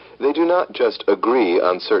paradigm, they do not just agree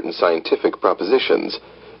on certain scientific propositions.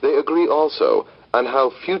 They agree also on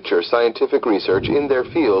how future scientific research in their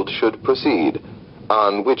field should proceed,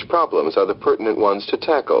 on which problems are the pertinent ones to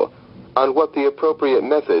tackle, on what the appropriate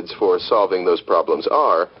methods for solving those problems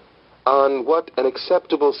are, on what an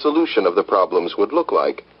acceptable solution of the problems would look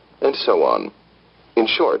like, and so on. In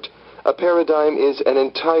short, a paradigm is an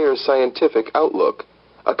entire scientific outlook,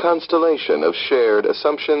 a constellation of shared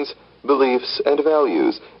assumptions, beliefs, and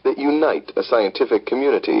values that unite a scientific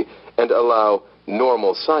community and allow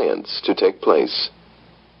normal science to take place.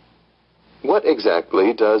 What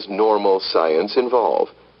exactly does normal science involve?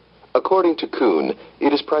 According to Kuhn,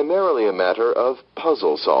 it is primarily a matter of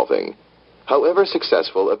puzzle solving. However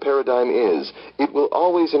successful a paradigm is, it will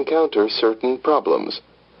always encounter certain problems,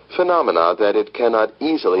 phenomena that it cannot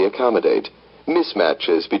easily accommodate,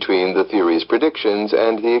 mismatches between the theory's predictions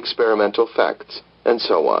and the experimental facts, and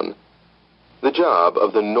so on. The job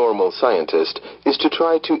of the normal scientist is to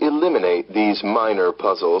try to eliminate these minor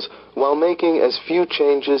puzzles while making as few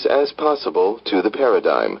changes as possible to the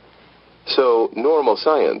paradigm. So, normal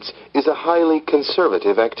science is a highly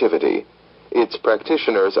conservative activity. Its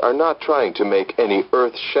practitioners are not trying to make any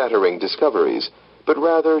earth-shattering discoveries, but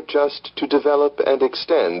rather just to develop and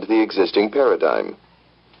extend the existing paradigm.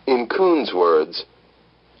 In Kuhn's words,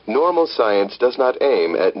 normal science does not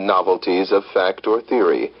aim at novelties of fact or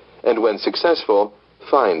theory, and when successful,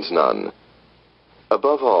 finds none.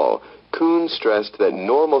 Above all, Kuhn stressed that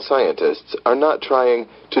normal scientists are not trying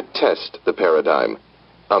to test the paradigm.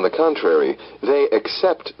 On the contrary, they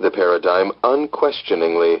accept the paradigm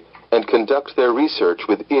unquestioningly and conduct their research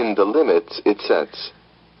within the limits it sets.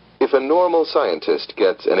 If a normal scientist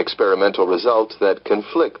gets an experimental result that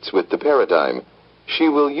conflicts with the paradigm, she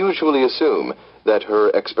will usually assume that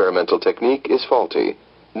her experimental technique is faulty,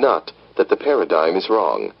 not that the paradigm is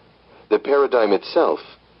wrong. The paradigm itself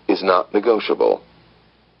is not negotiable.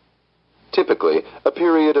 Typically, a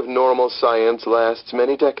period of normal science lasts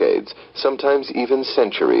many decades, sometimes even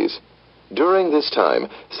centuries. During this time,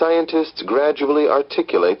 scientists gradually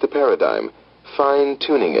articulate the paradigm,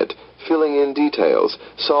 fine-tuning it, filling in details,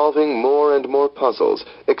 solving more and more puzzles,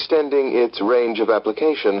 extending its range of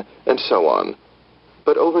application, and so on.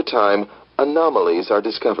 But over time, anomalies are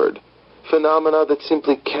discovered, phenomena that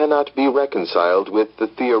simply cannot be reconciled with the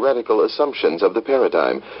theoretical assumptions of the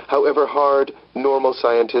paradigm, however hard normal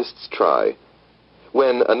scientists try.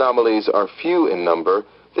 When anomalies are few in number,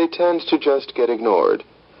 they tend to just get ignored.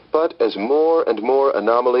 But as more and more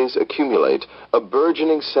anomalies accumulate, a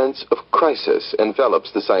burgeoning sense of crisis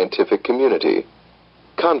envelops the scientific community.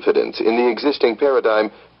 Confidence in the existing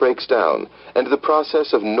paradigm breaks down, and the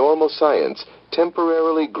process of normal science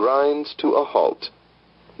temporarily grinds to a halt.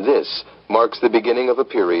 This marks the beginning of a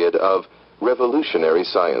period of revolutionary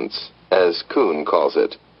science, as Kuhn calls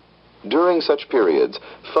it. During such periods,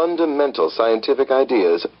 fundamental scientific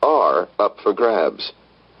ideas are up for grabs.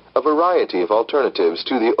 A variety of alternatives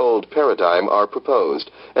to the old paradigm are proposed,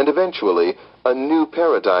 and eventually a new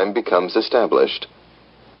paradigm becomes established.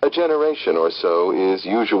 A generation or so is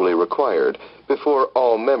usually required before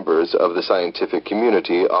all members of the scientific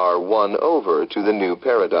community are won over to the new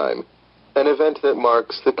paradigm, an event that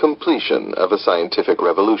marks the completion of a scientific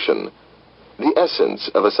revolution. The essence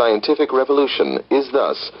of a scientific revolution is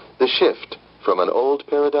thus the shift from an old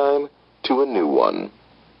paradigm to a new one.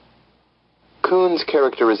 Kuhn's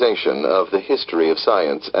characterization of the history of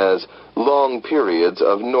science as long periods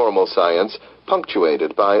of normal science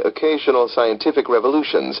punctuated by occasional scientific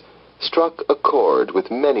revolutions struck a chord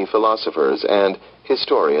with many philosophers and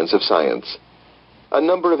historians of science. A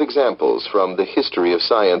number of examples from the history of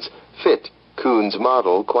science fit Kuhn's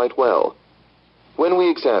model quite well. When we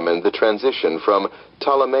examine the transition from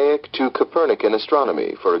Ptolemaic to Copernican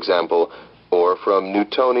astronomy, for example, or from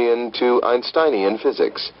Newtonian to Einsteinian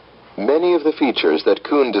physics, many of the features that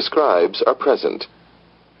Kuhn describes are present.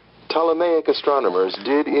 Ptolemaic astronomers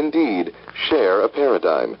did indeed share a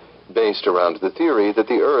paradigm based around the theory that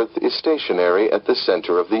the Earth is stationary at the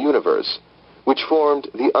center of the universe, which formed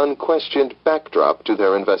the unquestioned backdrop to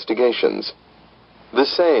their investigations. The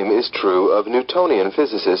same is true of Newtonian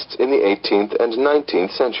physicists in the 18th and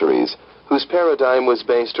 19th centuries, whose paradigm was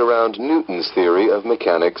based around Newton's theory of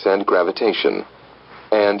mechanics and gravitation.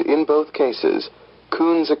 And in both cases,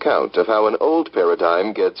 Kuhn's account of how an old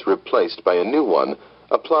paradigm gets replaced by a new one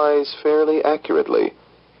applies fairly accurately.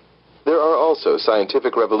 There are also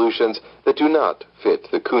scientific revolutions that do not fit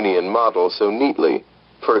the Kuhnian model so neatly.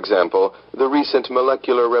 For example, the recent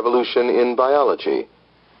molecular revolution in biology.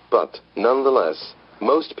 But, nonetheless,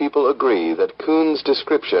 most people agree that Kuhn's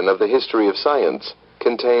description of the history of science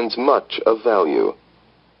contains much of value.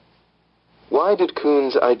 Why did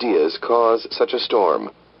Kuhn's ideas cause such a storm?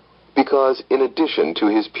 Because in addition to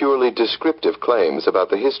his purely descriptive claims about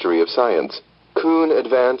the history of science, Kuhn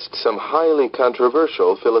advanced some highly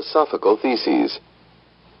controversial philosophical theses.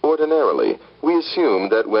 Ordinarily, we assume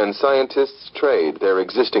that when scientists trade their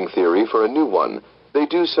existing theory for a new one, they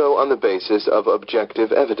do so on the basis of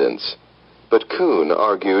objective evidence. But Kuhn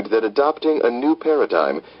argued that adopting a new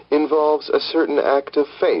paradigm involves a certain act of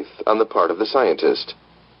faith on the part of the scientist.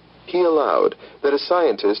 He allowed that a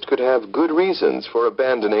scientist could have good reasons for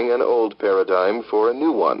abandoning an old paradigm for a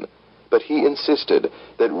new one, but he insisted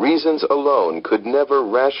that reasons alone could never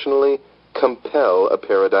rationally compel a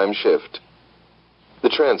paradigm shift. The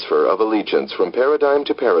transfer of allegiance from paradigm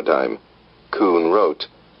to paradigm, Kuhn wrote,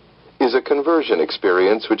 is a conversion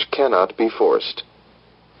experience which cannot be forced.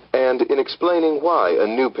 And in explaining why a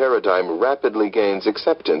new paradigm rapidly gains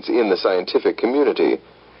acceptance in the scientific community,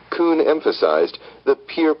 Kuhn emphasized the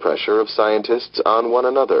peer pressure of scientists on one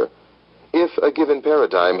another. If a given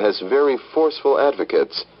paradigm has very forceful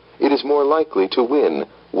advocates, it is more likely to win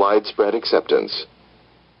widespread acceptance.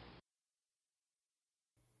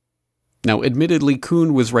 Now, admittedly,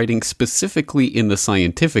 Kuhn was writing specifically in the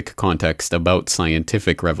scientific context about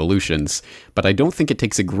scientific revolutions, but I don't think it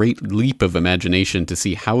takes a great leap of imagination to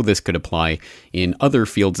see how this could apply in other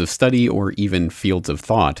fields of study or even fields of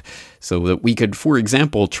thought. So that we could, for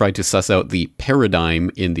example, try to suss out the paradigm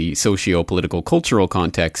in the socio-political cultural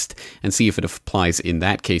context and see if it applies in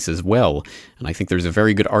that case as well. And I think there's a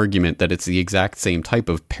very good argument that it's the exact same type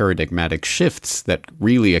of paradigmatic shifts that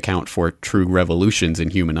really account for true revolutions in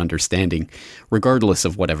human understanding, regardless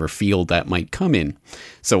of whatever field that might come in.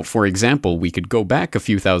 So, for example, we could go back a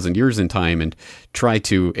few thousand years in time and try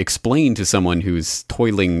to explain to someone who's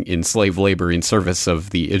toiling in slave labor in service of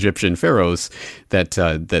the Egyptian pharaohs that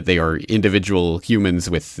they are individual humans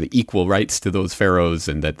with equal rights to those pharaohs,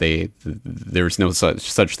 and that there's no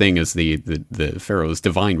such thing as the pharaoh's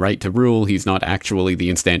divine right to rule. He's not actually the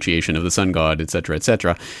instantiation of the sun god, etc.,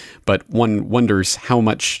 etc. But one wonders how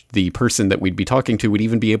much the person that we'd be talking to would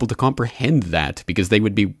even be able to comprehend that, because they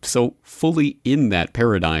would be so fully in that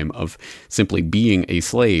paradigm of simply being a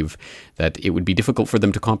slave that it would be difficult for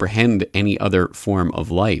them to comprehend any other form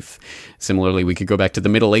of life. Similarly, we could go back to the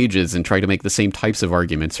Middle Ages and try to make the same types of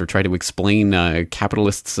arguments, or try to explain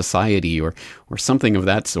capitalist society or something of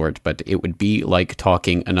that sort, but it would be like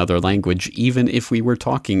talking another language, even if we were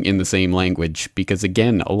talking in the same language, because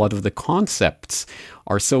again, a lot of the concepts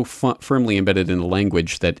are so firmly embedded in the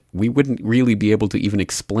language that we wouldn't really be able to even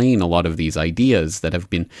explain a lot of these ideas that have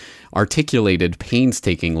been articulated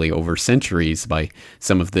painstakingly over centuries by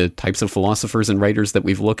some of the types of philosophers and writers that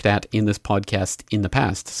we've looked at in this podcast in the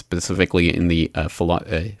past, specifically in the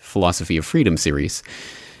Philosophy of Freedom series.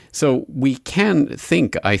 So we can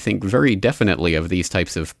think, I think, very definitely of these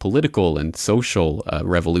types of political and social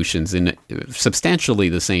revolutions in substantially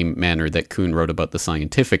the same manner that Kuhn wrote about the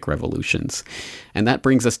scientific revolutions. And that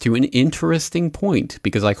brings us to an interesting point,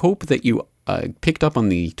 because I hope that you picked up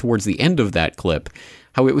on towards the end of that clip,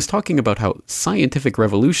 how it was talking about how scientific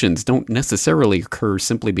revolutions don't necessarily occur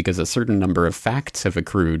simply because a certain number of facts have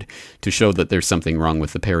accrued to show that there's something wrong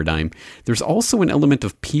with the paradigm. There's also an element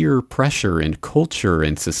of peer pressure and culture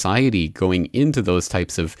and society going into those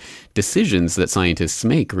types of decisions that scientists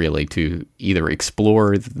make, really, to either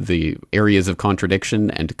explore the areas of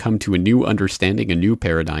contradiction and come to a new understanding, a new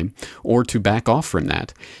paradigm, or to back off from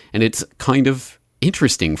that. And it's kind of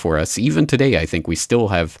interesting for us. Even today, I think we still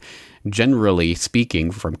have, generally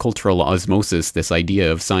speaking, from cultural osmosis, this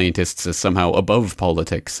idea of scientists as somehow above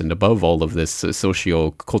politics and above all of this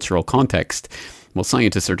socio-cultural context. Well,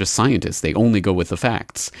 scientists are just scientists. They only go with the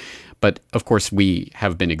facts. But, of course, we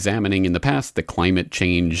have been examining in the past the climate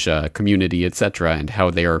change community, etc., and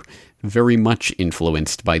how they are very much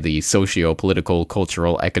influenced by the socio-political,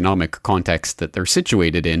 cultural, economic context that they're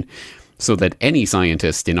situated in. So that any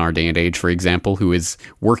scientist in our day and age, for example, who is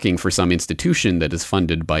working for some institution that is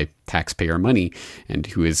funded by taxpayer money and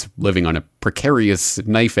who is living on a precarious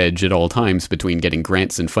knife edge at all times between getting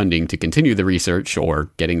grants and funding to continue the research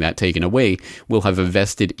or getting that taken away, will have a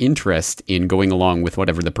vested interest in going along with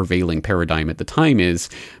whatever the prevailing paradigm at the time is,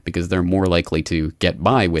 because they're more likely to get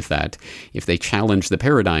by with that. If they challenge the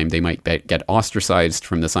paradigm, they might get ostracized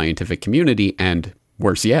from the scientific community and,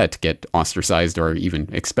 worse yet, get ostracized or even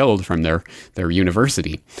expelled from their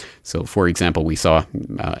university. So, for example, we saw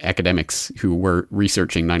academics who were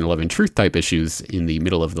researching 9/11 truth type issues in the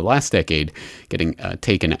middle of the last decade getting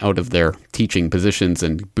taken out of their teaching positions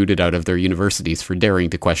and booted out of their universities for daring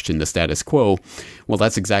to question the status quo. Well,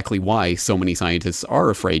 that's exactly why so many scientists are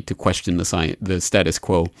afraid to question the status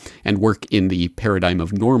quo and work in the paradigm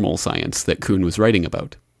of normal science that Kuhn was writing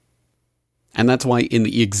about. And that's why, in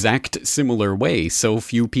the exact similar way, so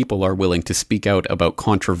few people are willing to speak out about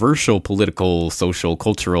controversial political, social,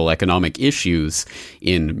 cultural, economic issues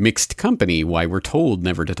in mixed company, why we're told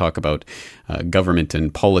never to talk about government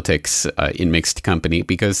and politics in mixed company,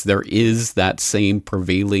 because there is that same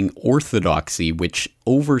prevailing orthodoxy which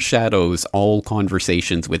overshadows all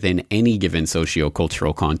conversations within any given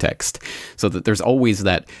socio-cultural context. So that there's always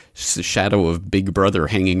that shadow of Big Brother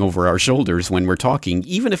hanging over our shoulders when we're talking,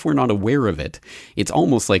 even if we're not aware of it. It's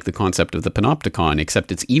almost like the concept of the panopticon,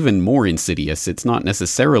 except it's even more insidious. It's not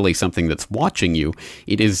necessarily something that's watching you.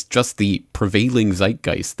 It is just the prevailing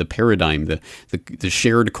zeitgeist, the paradigm, the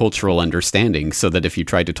shared cultural understanding, so that if you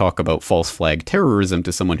try to talk about false flag terrorism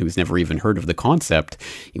to someone who's never even heard of the concept,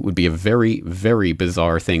 it would be a very, very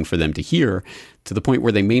bizarre thing for them to hear, to the point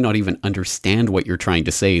where they may not even understand what you're trying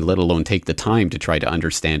to say, let alone take the time to try to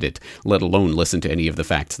understand it, let alone listen to any of the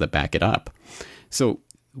facts that back it up. So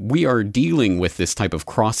we are dealing with this type of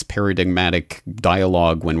cross-paradigmatic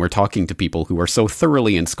dialogue when we're talking to people who are so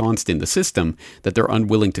thoroughly ensconced in the system that they're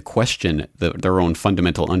unwilling to question their own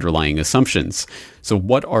fundamental underlying assumptions. So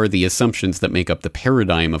what are the assumptions that make up the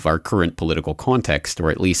paradigm of our current political context, or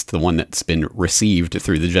at least the one that's been received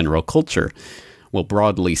through the general culture? Well,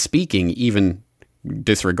 broadly speaking, even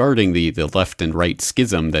disregarding the left and right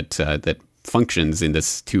schism that functions in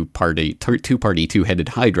this two-party, two-headed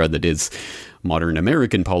hydra that is modern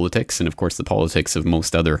American politics, and of course the politics of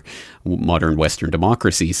most other modern Western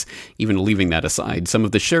democracies. Even leaving that aside, some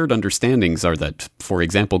of the shared understandings are that, for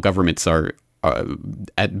example, governments are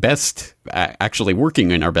at best actually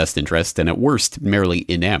working in our best interest, and at worst merely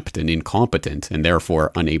inept and incompetent, and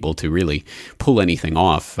therefore unable to really pull anything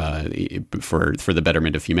off for the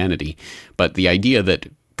betterment of humanity. But the idea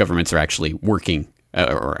that governments are actually working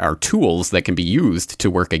or are tools that can be used to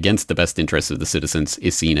work against the best interests of the citizens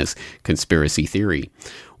is seen as conspiracy theory.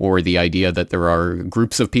 Or the idea that there are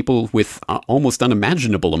groups of people with almost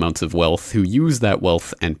unimaginable amounts of wealth who use that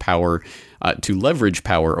wealth and power to leverage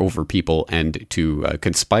power over people and to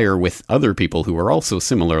conspire with other people who are also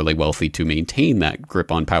similarly wealthy to maintain that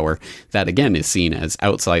grip on power. That again is seen as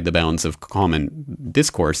outside the bounds of common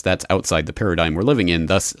discourse. That's outside the paradigm we're living in.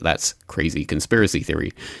 Thus, that's crazy conspiracy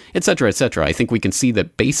theory, etc., etc. I think we can see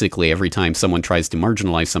that basically every time someone tries to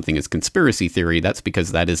marginalize something as conspiracy theory, that's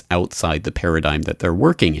because that is outside the paradigm that they're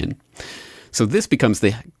working in. So this becomes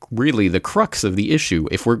really the crux of the issue.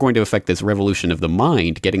 If we're going to affect this revolution of the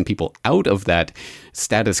mind, getting people out of that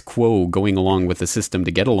status quo, going along with the system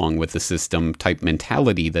to get along with the system type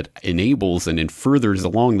mentality that enables and furthers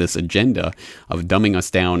along this agenda of dumbing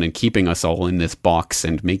us down and keeping us all in this box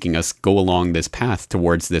and making us go along this path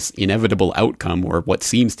towards this inevitable outcome, or what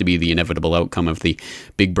seems to be the inevitable outcome of the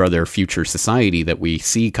Big Brother future society that we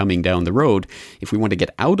see coming down the road. If we want to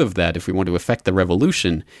get out of that, if we want to affect the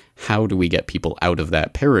revolution, how do we get people out of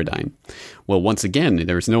that paradigm? Well, once again,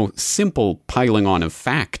 there's no simple piling on of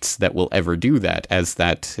facts that will ever do that,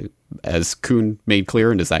 as Kuhn made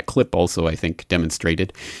clear, and as that clip also, I think,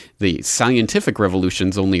 demonstrated. The scientific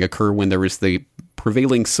revolutions only occur when there is the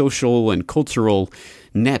prevailing social and cultural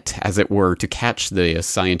net, as it were, to catch the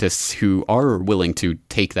scientists who are willing to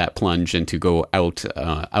take that plunge and to go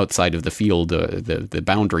outside of the field, the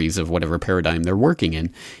boundaries of whatever paradigm they're working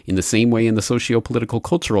in. In the same way, in the socio-political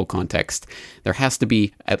cultural context, there has to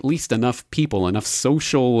be at least enough people, enough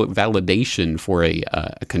social validation for a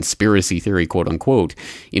conspiracy theory, quote unquote,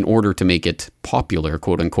 in order to make it popular,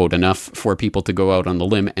 quote unquote, enough for people to go out on the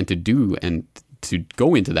limb and to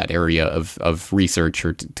go into that area of research,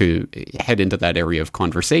 or to head into that area of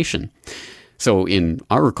conversation. So in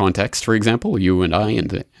our context, for example, you and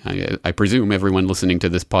I presume everyone listening to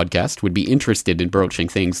this podcast would be interested in broaching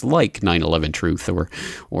things like 9/11 truth,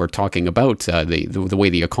 or talking about the way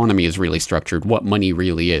the economy is really structured, what money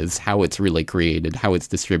really is, how it's really created, how it's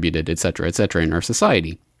distributed, etc., in our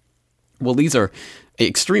society. Well, these are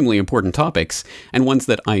extremely important topics, and ones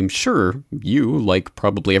that I'm sure you, like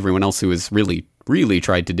probably everyone else who has really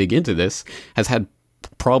tried to dig into this, has had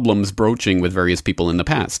problems broaching with various people in the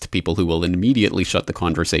past. People who will immediately shut the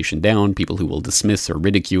conversation down, people who will dismiss or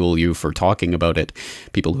ridicule you for talking about it,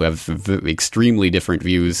 people who have extremely different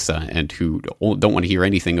views and who don't want to hear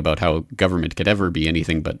anything about how government could ever be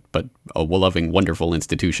anything but a loving, wonderful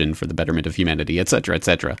institution for the betterment of humanity, etc.,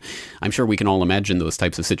 etc. I'm sure we can all imagine those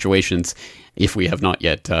types of situations if we have not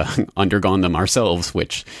yet undergone them ourselves,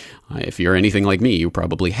 which If you're anything like me, you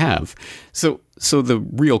probably have. So the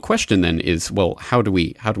real question then is, well, how do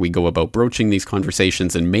we go about broaching these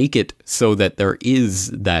conversations and make it so that there is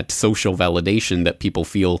that social validation that people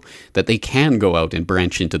feel that they can go out and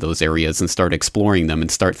branch into those areas and start exploring them and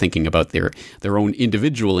start thinking about their own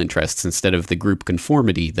individual interests instead of the group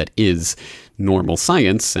conformity that is normal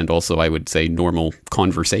science, and also I would say normal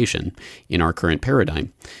conversation in our current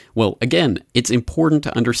paradigm. Well, again, it's important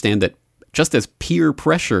to understand that just as peer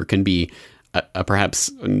pressure can be a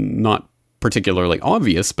perhaps not particularly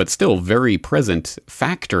obvious, but still very present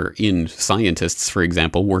factor in scientists, for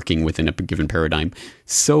example, working within a given paradigm,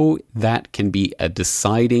 so that can be a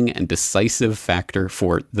deciding and decisive factor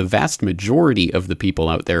for the vast majority of the people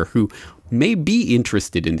out there who may be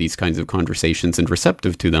interested in these kinds of conversations and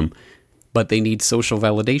receptive to them, but they need social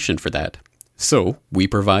validation for that. So we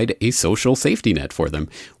provide a social safety net for them.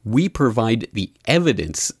 We provide the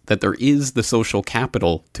evidence that there is the social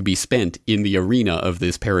capital to be spent in the arena of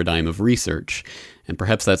this paradigm of research. And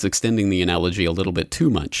perhaps that's extending the analogy a little bit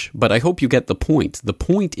too much, but I hope you get the point. The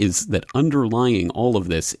point is that underlying all of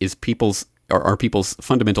this is people's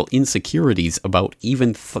fundamental insecurities about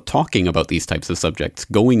even talking about these types of subjects,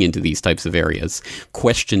 going into these types of areas,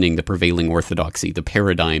 questioning the prevailing orthodoxy, the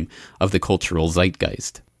paradigm of the cultural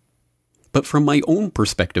zeitgeist. But from my own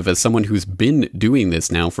perspective, as someone who's been doing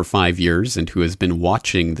this now for 5 years and who has been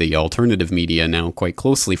watching the alternative media now quite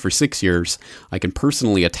closely for 6 years, I can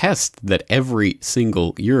personally attest that every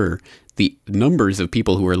single year, the numbers of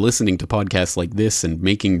people who are listening to podcasts like this and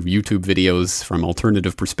making YouTube videos from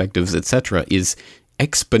alternative perspectives, etc., is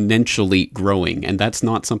exponentially growing. And that's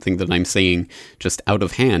not something that I'm saying just out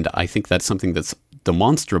of hand. I think that's something that's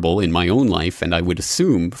demonstrable in my own life, and I would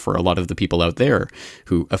assume for a lot of the people out there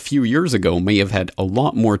who a few years ago may have had a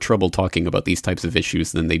lot more trouble talking about these types of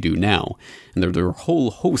issues than they do now. And there are a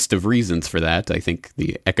whole host of reasons for that. I think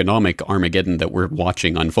the economic Armageddon that we're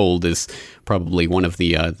watching unfold is probably one of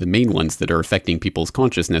the main ones that are affecting people's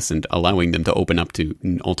consciousness and allowing them to open up to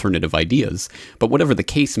alternative ideas. But whatever the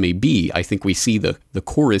case may be, I think we see the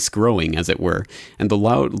chorus growing, as it were. And the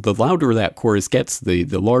louder that chorus gets, the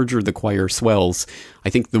larger the choir swells. I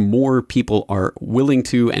think the more people are willing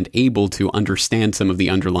to and able to understand some of the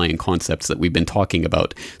underlying concepts that we've been talking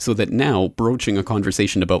about, so that now broaching a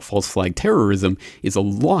conversation about false flag terrorism is a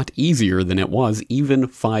lot easier than it was even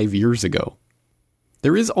 5 years ago.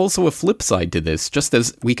 There is also a flip side to this. Just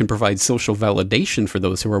as we can provide social validation for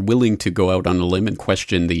those who are willing to go out on a limb and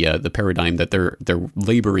question the paradigm that they're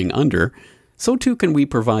laboring under, so too can we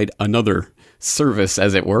provide another service,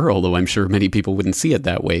 as it were, although I'm sure many people wouldn't see it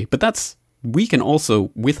that way. But we can also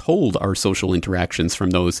withhold our social interactions from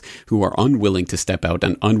those who are unwilling to step out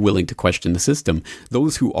and unwilling to question the system.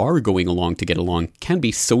 Those who are going along to get along can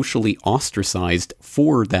be socially ostracized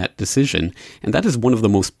for that decision. And that is one of the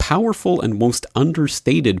most powerful and most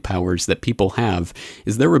understated powers that people have,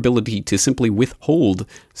 is their ability to simply withhold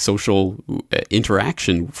social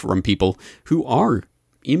interaction from people who are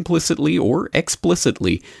implicitly or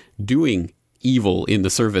explicitly doing evil in the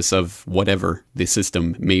service of whatever the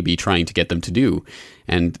system may be trying to get them to do.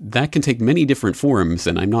 And that can take many different forms,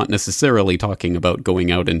 and I'm not necessarily talking about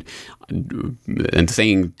going out and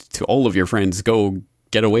saying to all of your friends, go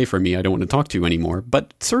get away from me, I don't want to talk to you anymore.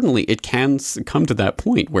 But certainly it can come to that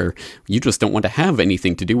point where you just don't want to have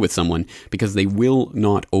anything to do with someone because they will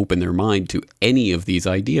not open their mind to any of these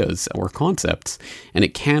ideas or concepts. And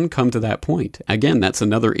it can come to that point. Again, that's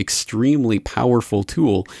another extremely powerful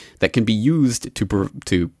tool that can be used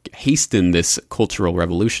to hasten this cultural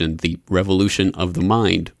revolution, the revolution of the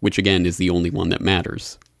mind, which again is the only one that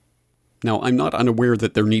matters. Now, I'm not unaware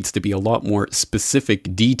that there needs to be a lot more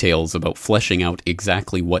specific details about fleshing out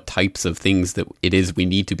exactly what types of things that it is we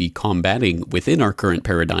need to be combating within our current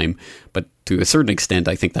paradigm, but to a certain extent,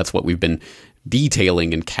 I think that's what we've been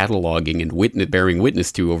detailing and cataloging and bearing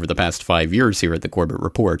witness to over the past 5 years here at the Corbett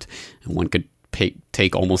Report. And one could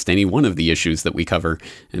take almost any one of the issues that we cover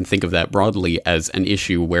and think of that broadly as an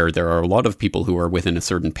issue where there are a lot of people who are within a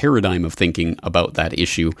certain paradigm of thinking about that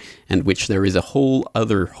issue, and which there is a whole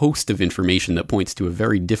other host of information that points to a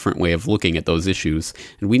very different way of looking at those issues.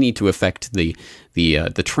 And we need to affect the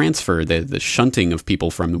transfer, the shunting of people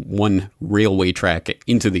from one railway track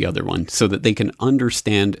into the other one so that they can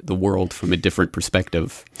understand the world from a different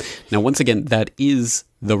perspective. Now, once again, that is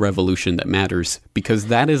the revolution that matters, because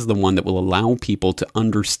that is the one that will allow people to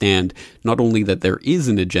understand not only that there is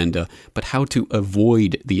an agenda, but how to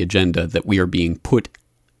avoid the agenda that we are being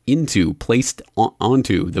placed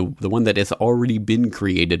onto, the one that has already been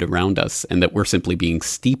created around us and that we're simply being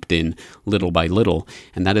steeped in little by little.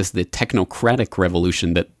 And that is the technocratic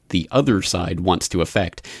revolution that the other side wants to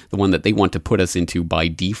affect, the one that they want to put us into by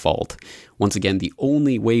default. Once again, the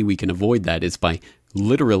only way we can avoid that is by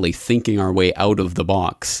literally thinking our way out of the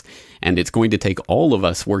box. And it's going to take all of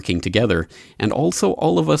us working together, and also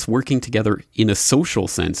all of us working together in a social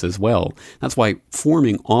sense as well. That's why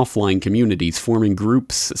forming offline communities, forming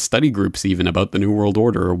groups, study groups even about the New World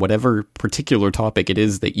Order or whatever particular topic it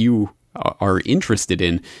is that you are interested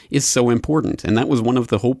in is so important. And that was one of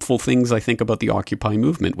the hopeful things I think about the Occupy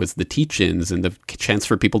movement, was the teach-ins and the chance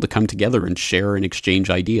for people to come together and share and exchange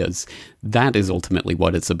ideas. That is ultimately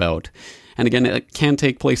what it's about. And again, it can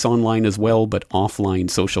take place online as well, but offline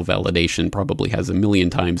social validation probably has a million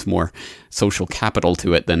times more social capital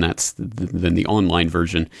to it than the online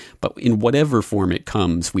version. But in whatever form it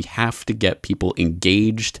comes, we have to get people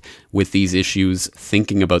engaged with these issues,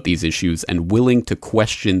 thinking about these issues, and willing to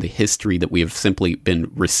question the history that we have simply been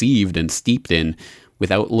received and steeped in,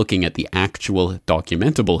 without looking at the actual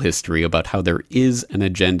documentable history about how there is an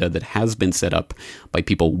agenda that has been set up by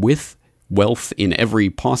people with wealth in every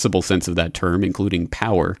possible sense of that term, including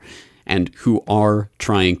power, and who are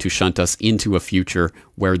trying to shunt us into a future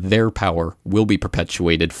where their power will be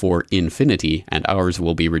perpetuated for infinity and ours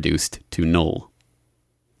will be reduced to null.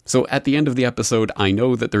 So at the end of the episode, I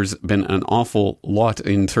know that there's been an awful lot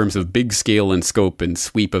in terms of big scale and scope and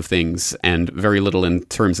sweep of things, and very little in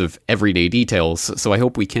terms of everyday details. So I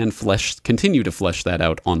hope we can continue to flesh that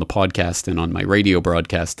out on the podcast and on my radio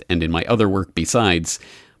broadcast and in my other work besides.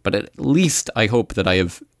 But at least I hope that I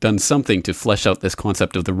have done something to flesh out this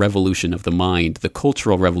concept of the revolution of the mind, the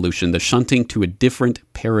cultural revolution, the shunting to a different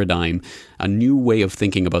paradigm, a new way of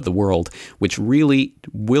thinking about the world, which really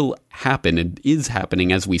will happen and is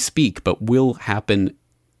happening as we speak, but will happen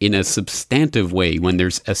in a substantive way when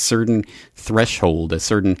there's a certain threshold, a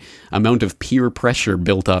certain amount of peer pressure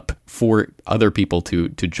built up for other people to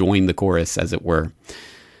join the chorus, as it were.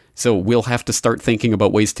 So we'll have to start thinking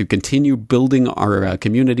about ways to continue building our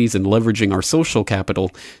communities and leveraging our social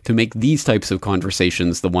capital to make these types of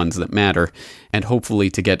conversations the ones that matter, and hopefully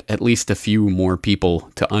to get at least a few more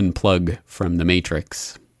people to unplug from the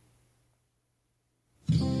matrix.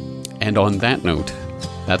 And on that note,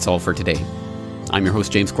 that's all for today. I'm your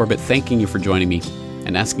host, James Corbett, thanking you for joining me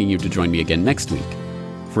and asking you to join me again next week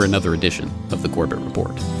for another edition of the Corbett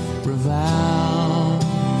Report. Revolve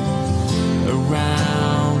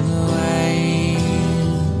around the way,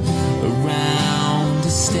 around the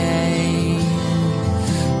stay,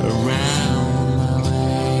 around my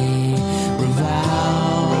way.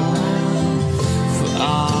 Revolve for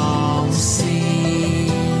all to see,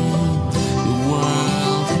 the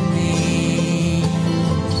world in me.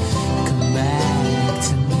 Come back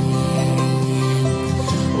to me.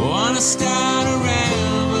 Wanna start a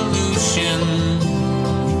revolution,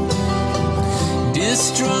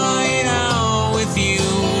 destroy it all with you.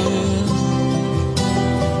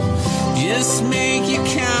 Just make your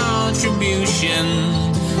contribution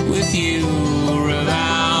with you.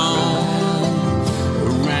 Revive.